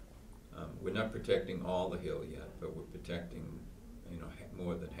 we're not protecting all the hill yet, but we're protecting, you know,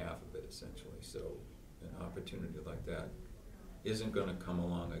 more than half of it essentially. So an opportunity like that isn't going to come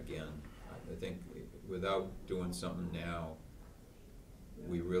along again. I think without doing something now,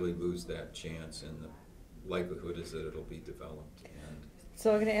 we really lose that chance, and the likelihood is that it'll be developed. And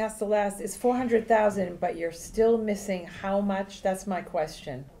So I'm gonna ask the last, it's 400,000, but you're still missing how much? That's my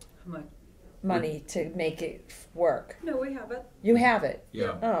question. How much? Money to make it work. No, we have it. You have it?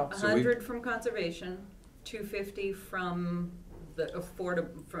 yeah, Oh, So we- 100 from conservation, 250 from the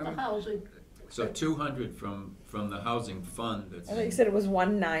affordable, The from, housing, so 200 from the housing fund. That's I thought you said it was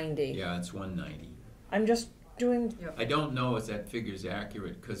 190. yeah, it's 190. I'm just doing, I don't know if that figure's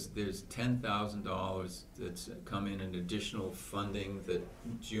accurate because there's $10,000 that's come in additional funding that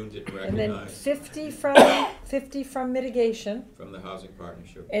June didn't and then recognize 50 from mitigation, from the housing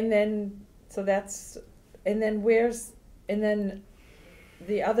partnership. and then, so that's, and then where's, and then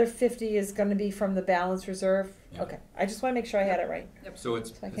the other 50 is gonna be from the balance reserve? Yeah. Okay, I just wanna make sure I had it right, So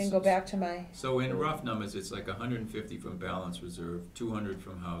it's so I can go back to my, So in rough numbers, it's like 150 from balance reserve, 200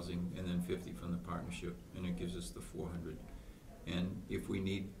 from housing, and then 50 from the partnership, and it gives us the 400. And if we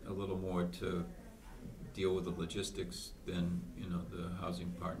need a little more to deal with the logistics, then, you know, the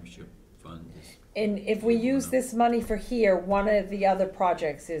housing partnership fund is. and if we use this money for here, one of the other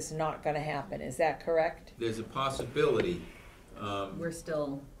projects is not gonna happen, is that correct? There's a possibility. we're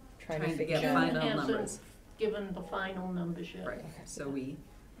still Trying trying to to figure get out. final Hasn't numbers. given the final numbers yet. Right, so we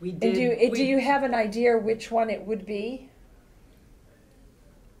did. And do we- you have an idea which one it would be?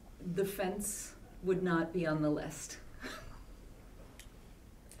 The fence would not be on the list.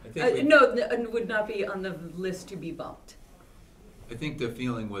 I think, No, would not be on the list to be bumped. I think the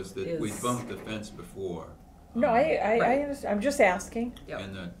feeling was that we Is- bumped the fence before. No, I Right. understand, I'm just asking, Yep.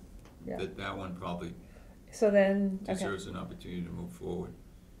 And Yeah. that one probably so then, okay. deserves an opportunity to move forward.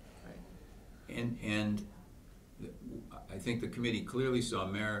 And I think the committee clearly saw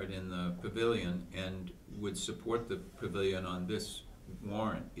merit in the pavilion and would support the pavilion on this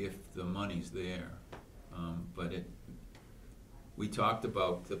warrant if the money's there. But we talked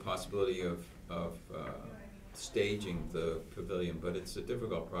about the possibility of staging the pavilion, but it's a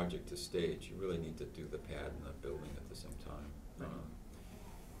difficult project to stage. You really need to do the pad and the building at the same time.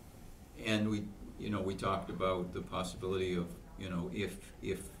 And we talked about the possibility of, you know, if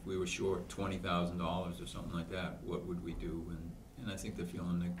we were short $20,000 or something like that, what would we do? And I think the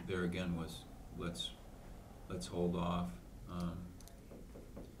feeling there again was, let's hold off.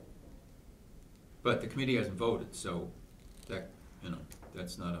 But the committee hasn't voted, so that, you know,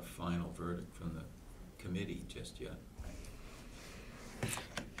 that's not a final verdict from the committee just yet.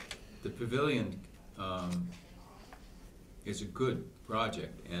 The pavilion is a good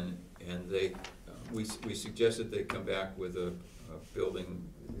project, and they we suggested they come back with a building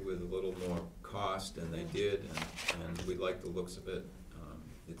with a little more cost, and they did, and we like the looks of it.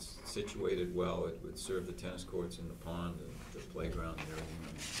 It's situated well. It would serve the tennis courts and the pond and the playground and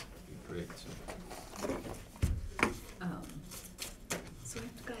everything. It'd be great. So we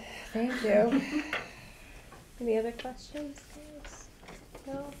have to go. Thank you. Any other questions, guys?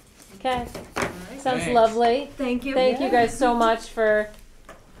 No? Okay. Sounds Thanks. lovely. Thank you. Thank you guys so much for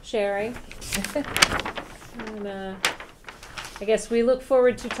sharing. And I guess we look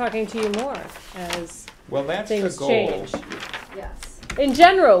forward to talking to you more as Well, that's things the goal. change. Yes. In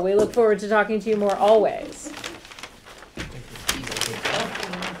general, we look forward to talking to you more always.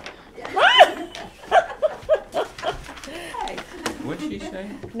 What'd she say?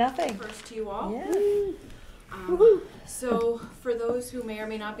 Nothing. First to you all. Yeah. So, for those who may or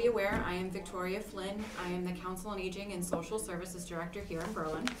may not be aware, I am Victoria Flynn. I am the Council on Aging and Social Services Director here in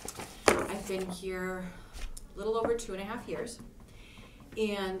Berlin. I've been here a little over 2.5 years.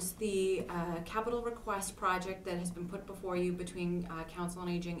 And the capital request project that has been put before you between Council on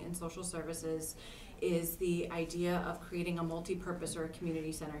Aging and Social Services is the idea of creating a multi-purpose or a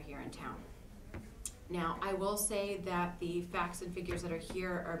community center here in town. Now, I will say that the facts and figures that are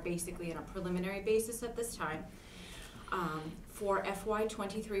here are basically on a preliminary basis at this time. For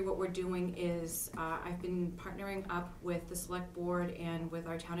FY23, what we're doing is I've been partnering up with the Select Board and with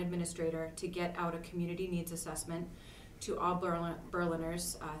our town administrator to get out a community needs assessment to all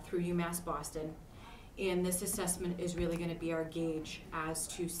Berliners through UMass Boston. And this assessment is really going to be our gauge as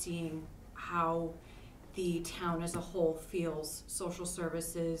to seeing how the town as a whole feels social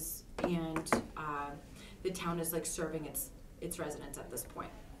services and the town is like serving its residents at this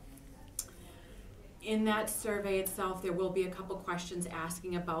point. In that survey itself, there will be a couple questions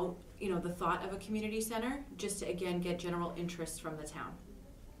asking about, you know, the thought of a community center, just to again get general interest from the town.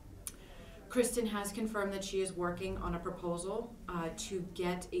 Kristen has confirmed that she is working on a proposal to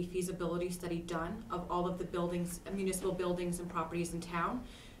get a feasibility study done of all of the buildings, municipal buildings and properties in town,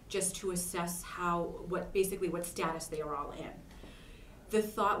 just to assess what status they are all in. The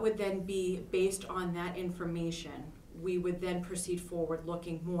thought would then be, based on that information, we would then proceed forward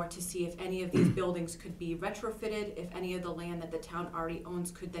looking more to see if any of these buildings could be retrofitted, if any of the land that the town already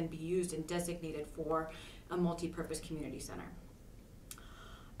owns could then be used and designated for a multi-purpose community center.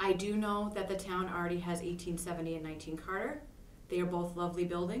 I do know that the town already has 1870 and 19 Carter. They are both lovely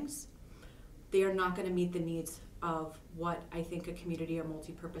buildings. They are not going to meet the needs of what I think a community or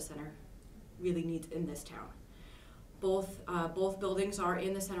multi-purpose center really needs in this town. Both buildings are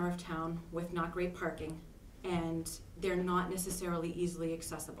in the center of town with not great parking, and they're not necessarily easily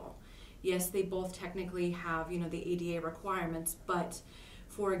accessible. Yes, they both technically have, you know, the ADA requirements, but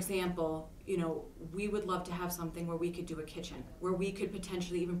for example, you know, we would love to have something where we could do a kitchen, where we could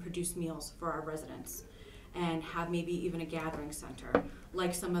potentially even produce meals for our residents and have maybe even a gathering center,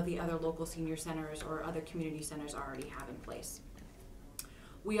 like some of the other local senior centers or other community centers already have in place.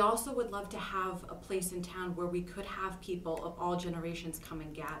 We also would love to have a place in town where we could have people of all generations come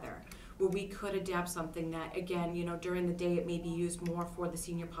and gather, where we could adapt something that, again, you know, during the day it may be used more for the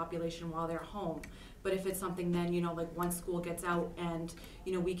senior population while they're home. But if it's something then, you know, like once school gets out and,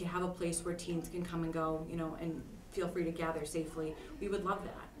 you know, we could have a place where teens can come and go, you know, and feel free to gather safely, we would love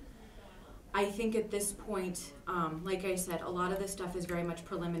that. I think at this point, like I said, a lot of this stuff is very much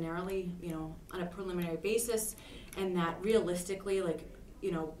preliminarily, you know, on a preliminary basis, and that realistically, like,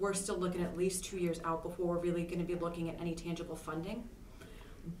 you know, we're still looking at least 2 years out before we're really going to be looking at any tangible funding.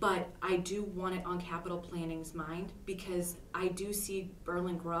 But I do want it on capital planning's mind, because I do see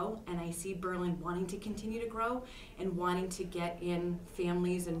Berlin grow, and I see Berlin wanting to continue to grow and wanting to get in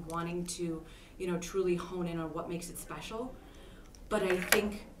families and wanting to, you know, truly hone in on what makes it special. But I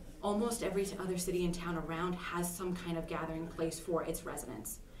think almost every other city and town around has some kind of gathering place for its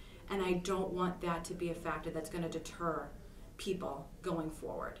residents. And I don't want that to be a factor that's going to deter people going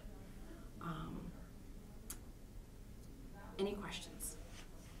forward. Any questions?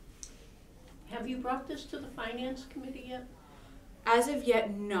 Have you brought this to the finance committee yet? As of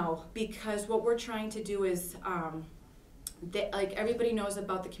yet, no, because what we're trying to do is, like everybody knows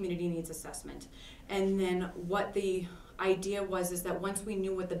about the community needs assessment, and then what the idea was is that once we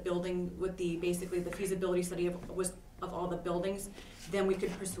knew what the building, basically the feasibility study was of all the buildings, then we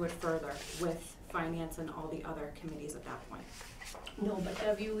could pursue it further with finance and all the other committees at that point. No, but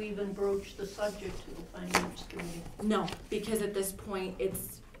have you even broached the subject to the finance committee? No, because at this point,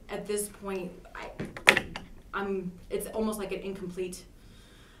 it's almost like an incomplete.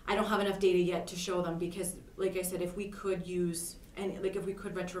 I don't have enough data yet to show them because, like I said, if we could use if we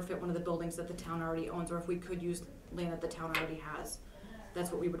could retrofit one of the buildings that the town already owns, or if we could use land that the town already has, that's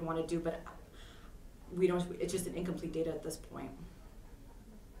what we would want to do. But we don't. It's just an incomplete data at this point.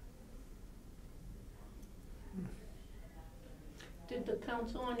 Did the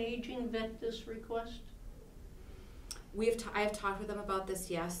Council on Aging vet this request? I have talked with them about this,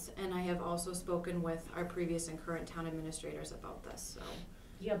 yes, and I have also spoken with our previous and current town administrators about this. So.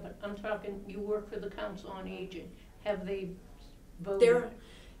 Yeah, but I'm talking. You work for the Council on Aging. Have they voted?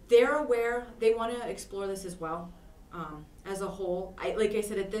 They're aware. They want to explore this as well. As a whole, like I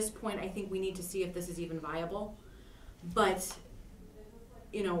said, at this point, I think we need to see if this is even viable. But,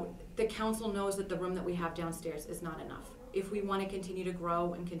 you know, the council knows that the room that we have downstairs is not enough. If we want to continue to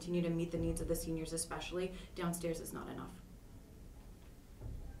grow and continue to meet the needs of the seniors especially, downstairs is not enough.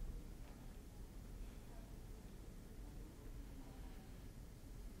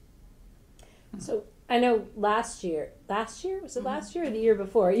 So I know last year, was it last year or the year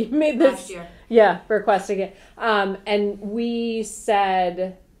before? You made this Last year. Yeah, requesting it. And we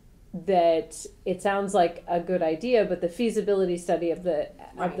said that it sounds like a good idea, but the feasibility study of the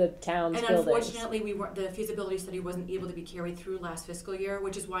town's and buildings. Unfortunately, the feasibility study wasn't able to be carried through last fiscal year,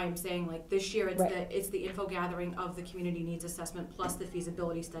 which is why I'm saying like this year it's the info gathering of the community needs assessment plus the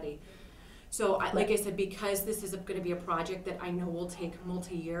feasibility study. So like I said, because this is going to be a project that I know will take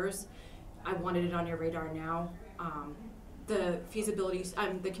multi-years, I wanted it on your radar now. The feasibility,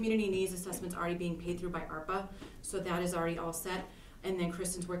 the community needs assessment's already being paid through by ARPA, so that is already all set. And then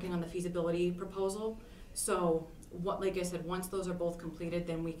Kristen's working on the feasibility proposal. So, like I said, once those are both completed,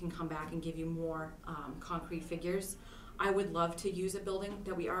 then we can come back and give you more concrete figures. I would love to use a building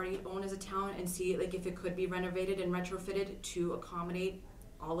that we already own as a town and see like if it could be renovated and retrofitted to accommodate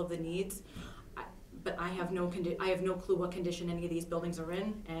all of the needs. But I have no clue what condition any of these buildings are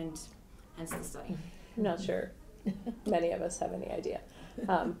in, and hence the study. I'm not sure many of us have any idea.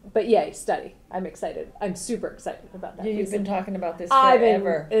 But yay, study. I'm excited. I'm super excited about that. You've been talking about this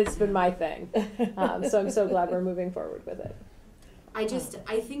forever. It's been my thing. So I'm so glad we're moving forward with it. I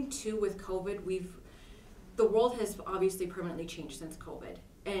think too with COVID, the world has obviously permanently changed since COVID.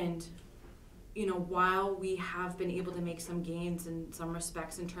 And, you know, while we have been able to make some gains in some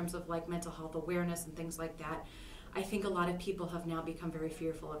respects in terms of like mental health awareness and things like that, I think a lot of people have now become very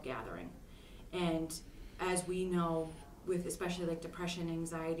fearful of gathering. And as we know, with especially like depression,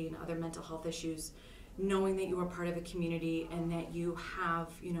 anxiety, and other mental health issues, knowing that you are part of a community and that you have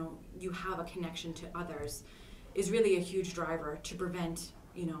a connection to others is really a huge driver to prevent,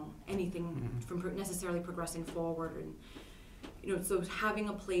 you know, anything from necessarily progressing forward. And, you know, so having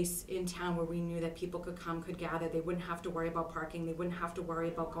a place in town where we knew that people could gather, they wouldn't have to worry about parking, they wouldn't have to worry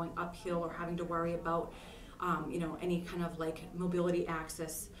about going uphill or having to worry about, you know, any kind of like mobility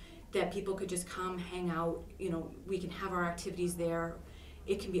access, that people could just come, hang out, you know, we can have our activities there.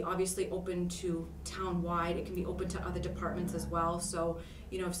 It can be obviously open to town-wide, it can be open to other departments as well. So,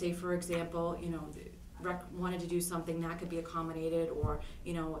 you know, if say for example, you know, rec wanted to do something, that could be accommodated, or,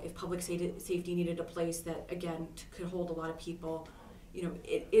 you know, if public safety needed a place that, again, could hold a lot of people, you know,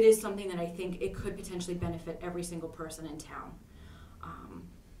 it is something that I think it could potentially benefit every single person in town.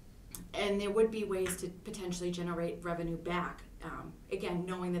 And there would be ways to potentially generate revenue back. Again,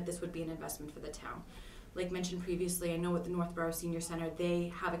 knowing that this would be an investment for the town. Like mentioned previously, I know at the Northborough Senior Center,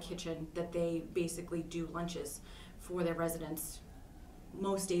 they have a kitchen that they basically do lunches for their residents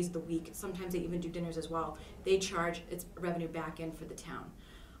most days of the week. Sometimes they even do dinners as well. They charge its revenue back in for the town.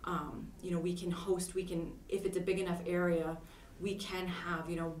 You know, we can host, if it's a big enough area, we can have,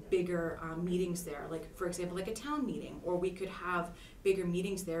 you know, bigger meetings there, like for example, like a town meeting, or we could have bigger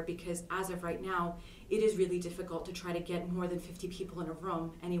meetings there, because as of right now, it is really difficult to try to get more than 50 people in a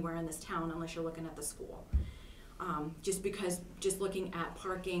room anywhere in this town unless you're looking at the school. Just because, just looking at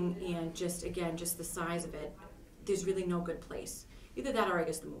parking and just the size of it, there's really no good place. Either that or I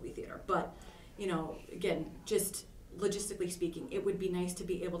guess the movie theater. But, you know, again, just logistically speaking, it would be nice to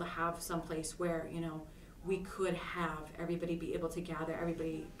be able to have some place where, you know, we could have everybody be able to gather,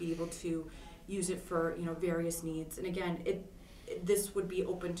 everybody be able to use it for, you know, various needs. And again, this would be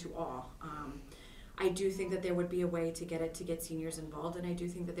open to all. I do think that there would be a way to get seniors involved, and I do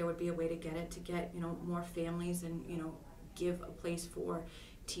think that there would be a way to get, you know, more families, and, you know, give a place for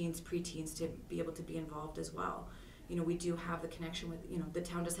teens, preteens to be able to be involved as well. You know, we do have the connection with, you know, the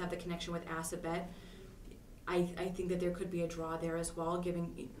town does have the connection with Assabet. I think that there could be a draw there as well,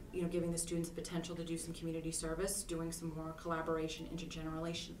 giving the students the potential to do some community service, doing some more collaboration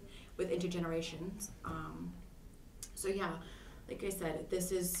with intergenerations. So yeah, like I said,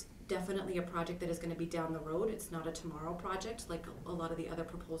 this is definitely a project that is going to be down the road. It's not a tomorrow project like a lot of the other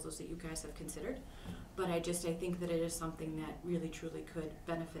proposals that you guys have considered. But I think that it is something that really truly could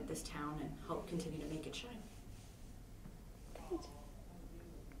benefit this town and help continue to make it shine.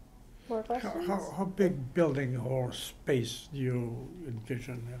 More questions? How big building or space do you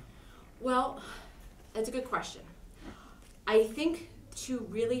envision there? Well, that's a good question. I think to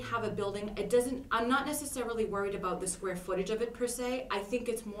really have a building, I'm not necessarily worried about the square footage of it per se. I think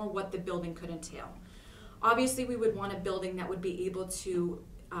it's more what the building could entail. Obviously, we would want a building that would be able to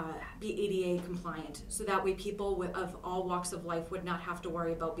be ADA compliant, so that way people of all walks of life would not have to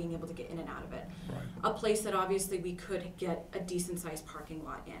worry about being able to get in and out of it. Right. A place that obviously we could get a decent sized parking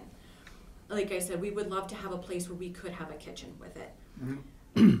lot in. Like I said, we would love to have a place where we could have a kitchen with it.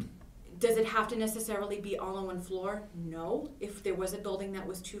 Mm-hmm. Does it have to necessarily be all on one floor? No. If there was a building that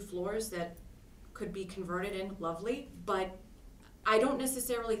was 2 floors that could be converted in, lovely. But I don't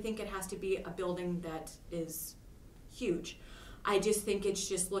necessarily think it has to be a building that is huge. I just think it's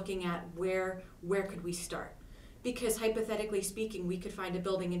just looking at where could we start. Because hypothetically speaking, we could find a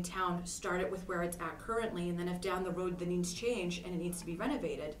building in town, start it with where it's at currently, and then if down the road the needs change and it needs to be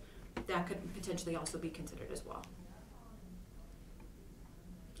renovated, that could potentially also be considered as well.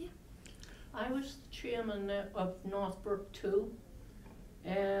 I was the chairman of Northbrook too,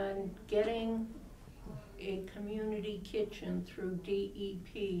 and getting a community kitchen through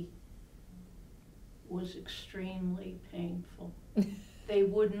DEP was extremely painful. They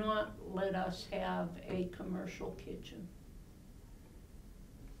would not let us have a commercial kitchen.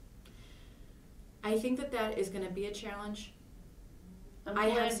 I think that is going to be a challenge. I'm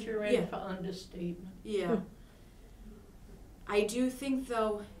glad you're in for understatement. Yeah. I do think,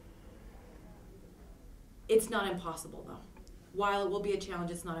 though, it's not impossible, though. While it will be a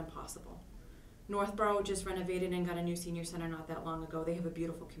challenge, it's not impossible. Northborough just renovated and got a new senior center not that long ago. They have a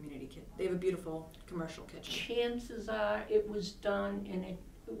beautiful they have a beautiful commercial kitchen. Chances are it was done and it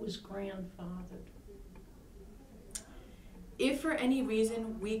was grandfathered. If for any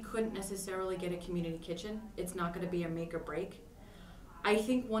reason we couldn't necessarily get a community kitchen, it's not going to be a make or break. I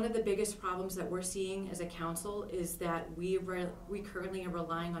think one of the biggest problems that we're seeing as a council is that we currently are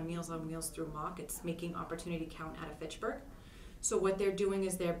relying on Meals on Wheels through MOC. It's making Opportunity Count out of Fitchburg. So what they're doing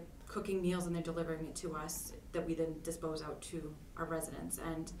is they're cooking meals and they're delivering it to us that we then dispose out to our residents.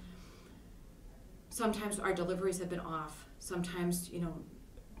 And sometimes our deliveries have been off. Sometimes,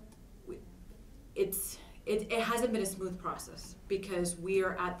 it hasn't been a smooth process because we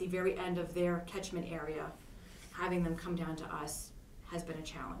are at the very end of their catchment area. Having them come down to us has been a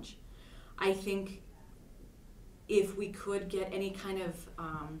challenge. I think if we could get any kind of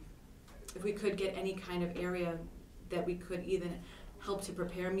area that we could even help to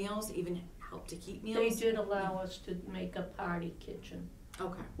prepare meals, even help to keep meals. They did allow us to make a party kitchen.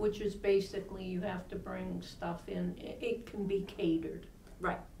 Okay. Which is basically you have to bring stuff in. It can be catered.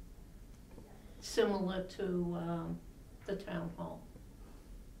 Right. Similar to the town hall.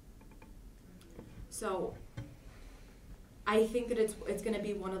 So I think that it's going to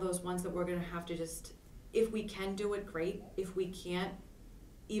be one of those ones that we're going to have to just, if we can do it, great. If we can't,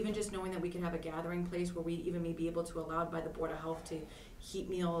 even just knowing that we can have a gathering place where we even may be able to allow by the Board of Health to heat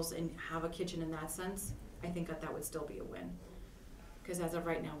meals and have a kitchen in that sense, I think that would still be a win. Because as of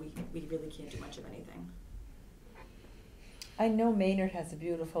right now, we really can't do much of anything. I know Maynard has a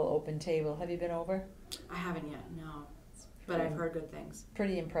beautiful open table. Have you been over? I haven't yet, no. But I've heard good things.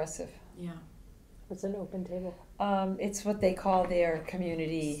 Pretty impressive. Yeah. What's an open table? It's what they call their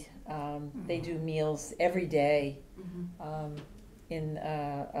community. They do meals every day in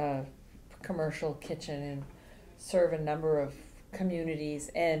a commercial kitchen and serve a number of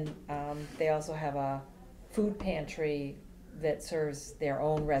communities. And they also have a food pantry that serves their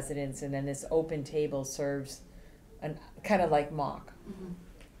own residents. And then this open table serves kind of like MOC.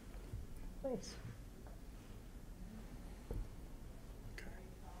 Nice.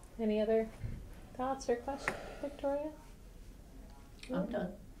 Any other thoughts or questions, Victoria? I'm done.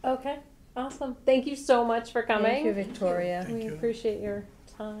 Okay, awesome. Thank you so much for coming. Thank you, Victoria. Thank We you. appreciate your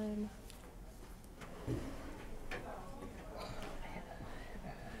time.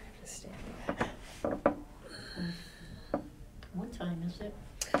 What time is it?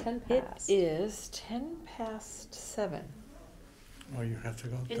 10 It past. is 7:10. Oh, you have to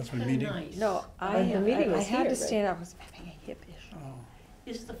go to It's the been meeting? nice. No, The meeting I was had here, to but- stand up. I was having a hip issue. Oh,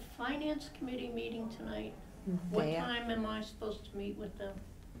 Is the finance committee meeting tonight? What Day time am I supposed to meet with them?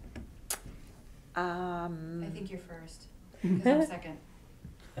 I think you're first, because I'm second.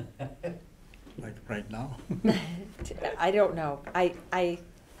 Like right now. I don't know.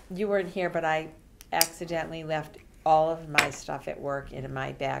 You weren't here, but I accidentally left all of my stuff at work in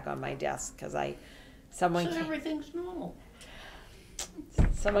my bag on my desk because someone So everything's normal.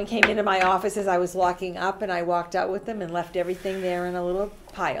 came into my office as I was locking up, and I walked out with them and left everything there in a little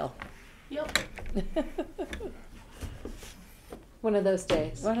pile. Yep. One of those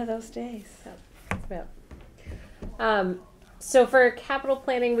days. One of those days. Yep. So for capital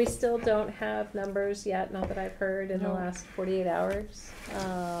planning, we still don't have numbers yet, not that I've heard in the No. last 48 hours.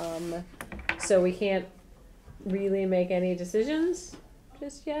 So we can't really make any decisions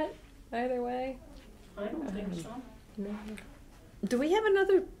just yet, either way. I don't think so. No. Do we have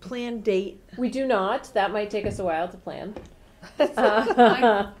another planned date? We do not. That might take us a while to plan.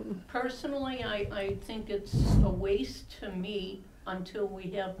 Personally, I think it's a waste to meet until we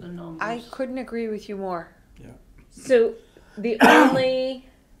have the numbers. I couldn't agree with you more. So the only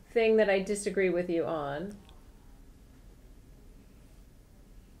thing that I disagree with you on,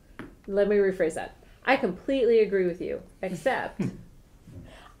 let me rephrase that. I completely agree with you, except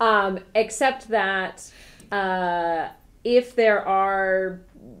that if there are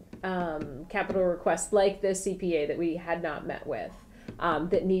capital requests like the CPA that we had not met with,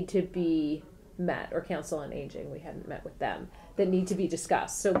 that need to be met, or Council on Aging, we hadn't met with them, that need to be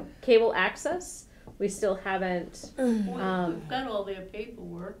discussed. So cable access, we still haven't. We've got all their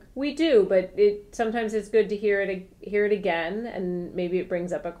paperwork. We do, but sometimes it's good to hear it again, and maybe it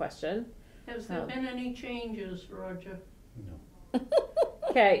brings up a question. Has there been any changes, Roger?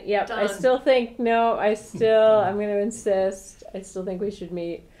 Okay, yep. I Done. still think I'm going to insist. I still think we should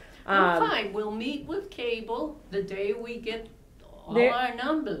meet. Fine, we'll meet with cable the day we get all our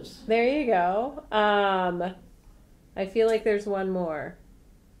numbers. There you go. I feel like there's one more.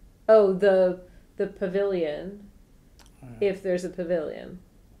 Oh, the pavilion. If there's a pavilion.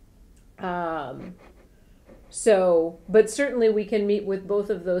 So, but certainly we can meet with both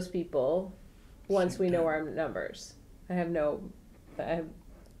of those people once we know our numbers. I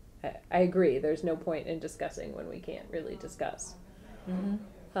agree. There's no point in discussing when we can't really discuss.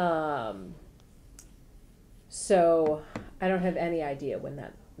 So I don't have any idea when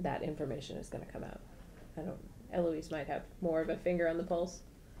that information is going to come out. Eloise might have more of a finger on the pulse.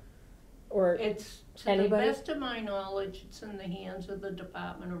 Or It's, to anybody? the best of my knowledge, it's in the hands of the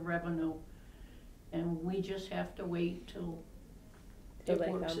Department of Revenue. And we just have to wait till Till it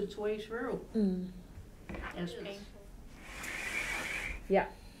they works come. its way through. SP. Yeah,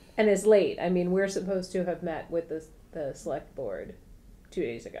 and it's late. I mean, we're supposed to have met with the select board 2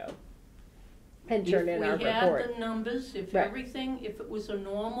 days ago and turned in our If we had report. the numbers, if Right. if it was a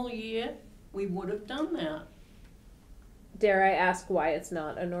normal year, we would have done that. Dare I ask why it's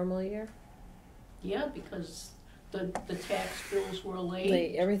not a normal year? Yeah, because the tax bills were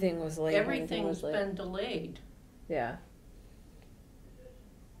late. Everything was late. Everything's been delayed. Yeah.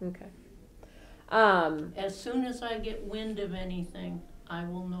 Okay. As soon as I get wind of anything, I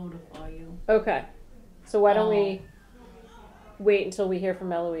will notify you. Okay. So why don't we wait until we hear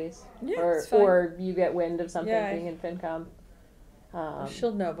from Eloise? Yeah, or it's fine. or you get wind of something Yeah. being in FinCom.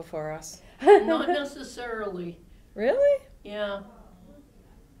 She'll know before us. Not necessarily, Really? yeah.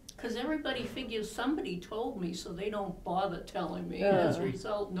 Because everybody figures somebody told me, so they don't bother telling me. As a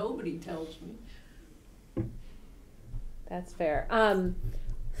result, nobody tells me. That's fair.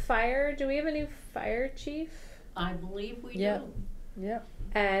 Fire, do we have a new fire chief? I believe we Yeah. do. Yep.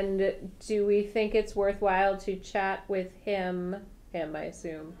 And do we think it's worthwhile to chat with him, I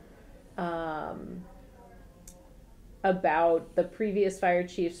assume, about the previous fire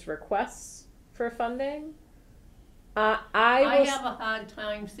chief's requests for funding? I have a hard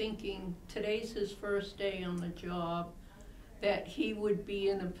time thinking today's his first day on the job, that he would be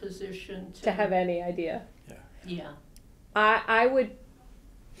in a position to have any idea. Yeah. I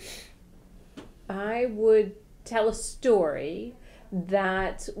would tell a story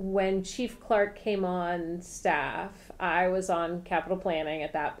that when Chief Clark came on staff, I was on capital planning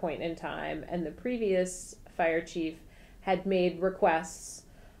at that point in time, and the previous fire chief had made requests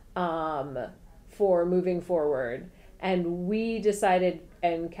for moving forward, and we decided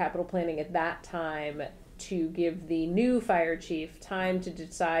in capital planning at that time to give the new fire chief time to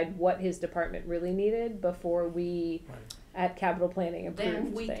decide what his department really needed before we at capital planning approved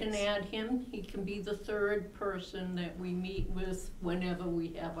Then we things. can add him, he can be the third person that we meet with whenever we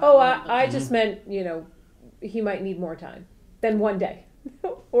have our Oh, numbers. I just meant, he might need more time than one day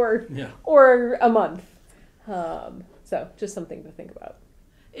or a month. So just something to think about.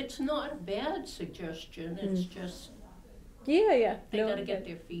 It's not a bad suggestion, it's just, Yeah. They No, gotta get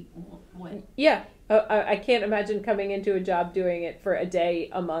their feet wet. Yeah, I can't imagine coming into a job doing it for a day,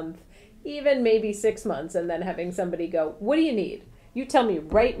 a month, even maybe 6 months, and then having somebody go, "What do you need? You tell me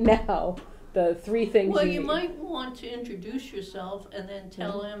right now the 3 things Well, you you need." might want to introduce yourself and then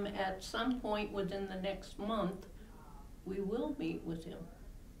tell him at some point within the next month, we will meet with him.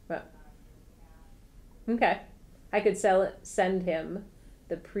 Okay, I could send him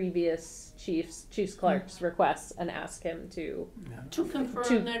the previous chief's clerk's requests and ask him to. To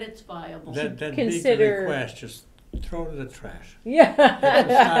confirm that it's viable. That big consider- request, just throw it in the trash. Yeah.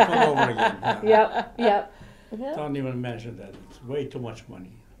 Start all over again. Yep. Yeah. Don't even mention that. It's way too much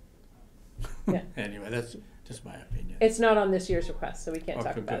money. Yeah. Anyway, that's just my opinion. It's not on this year's request, so we can't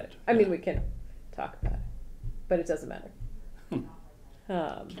talk Okay, about good. it. I mean, Yeah. we can talk about it, but it doesn't matter.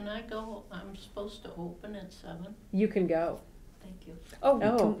 Can I go? I'm supposed to open at 7. You can go. Thank you.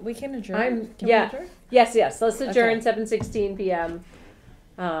 Oh. we can adjourn. Can we adjourn? Yes. Let's adjourn. Okay. 7:16 p.m.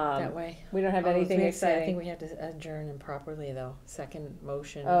 That way. We don't have anything I exciting. think we have to adjourn improperly though. Second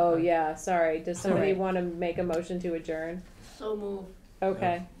motion. Oh yeah, sorry. Does somebody Alright. want to make a motion to adjourn? So move.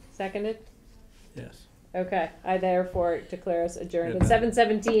 Okay. Seconded? Yes. Okay. I therefore declare us adjourned Good at night.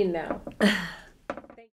 7:17 now.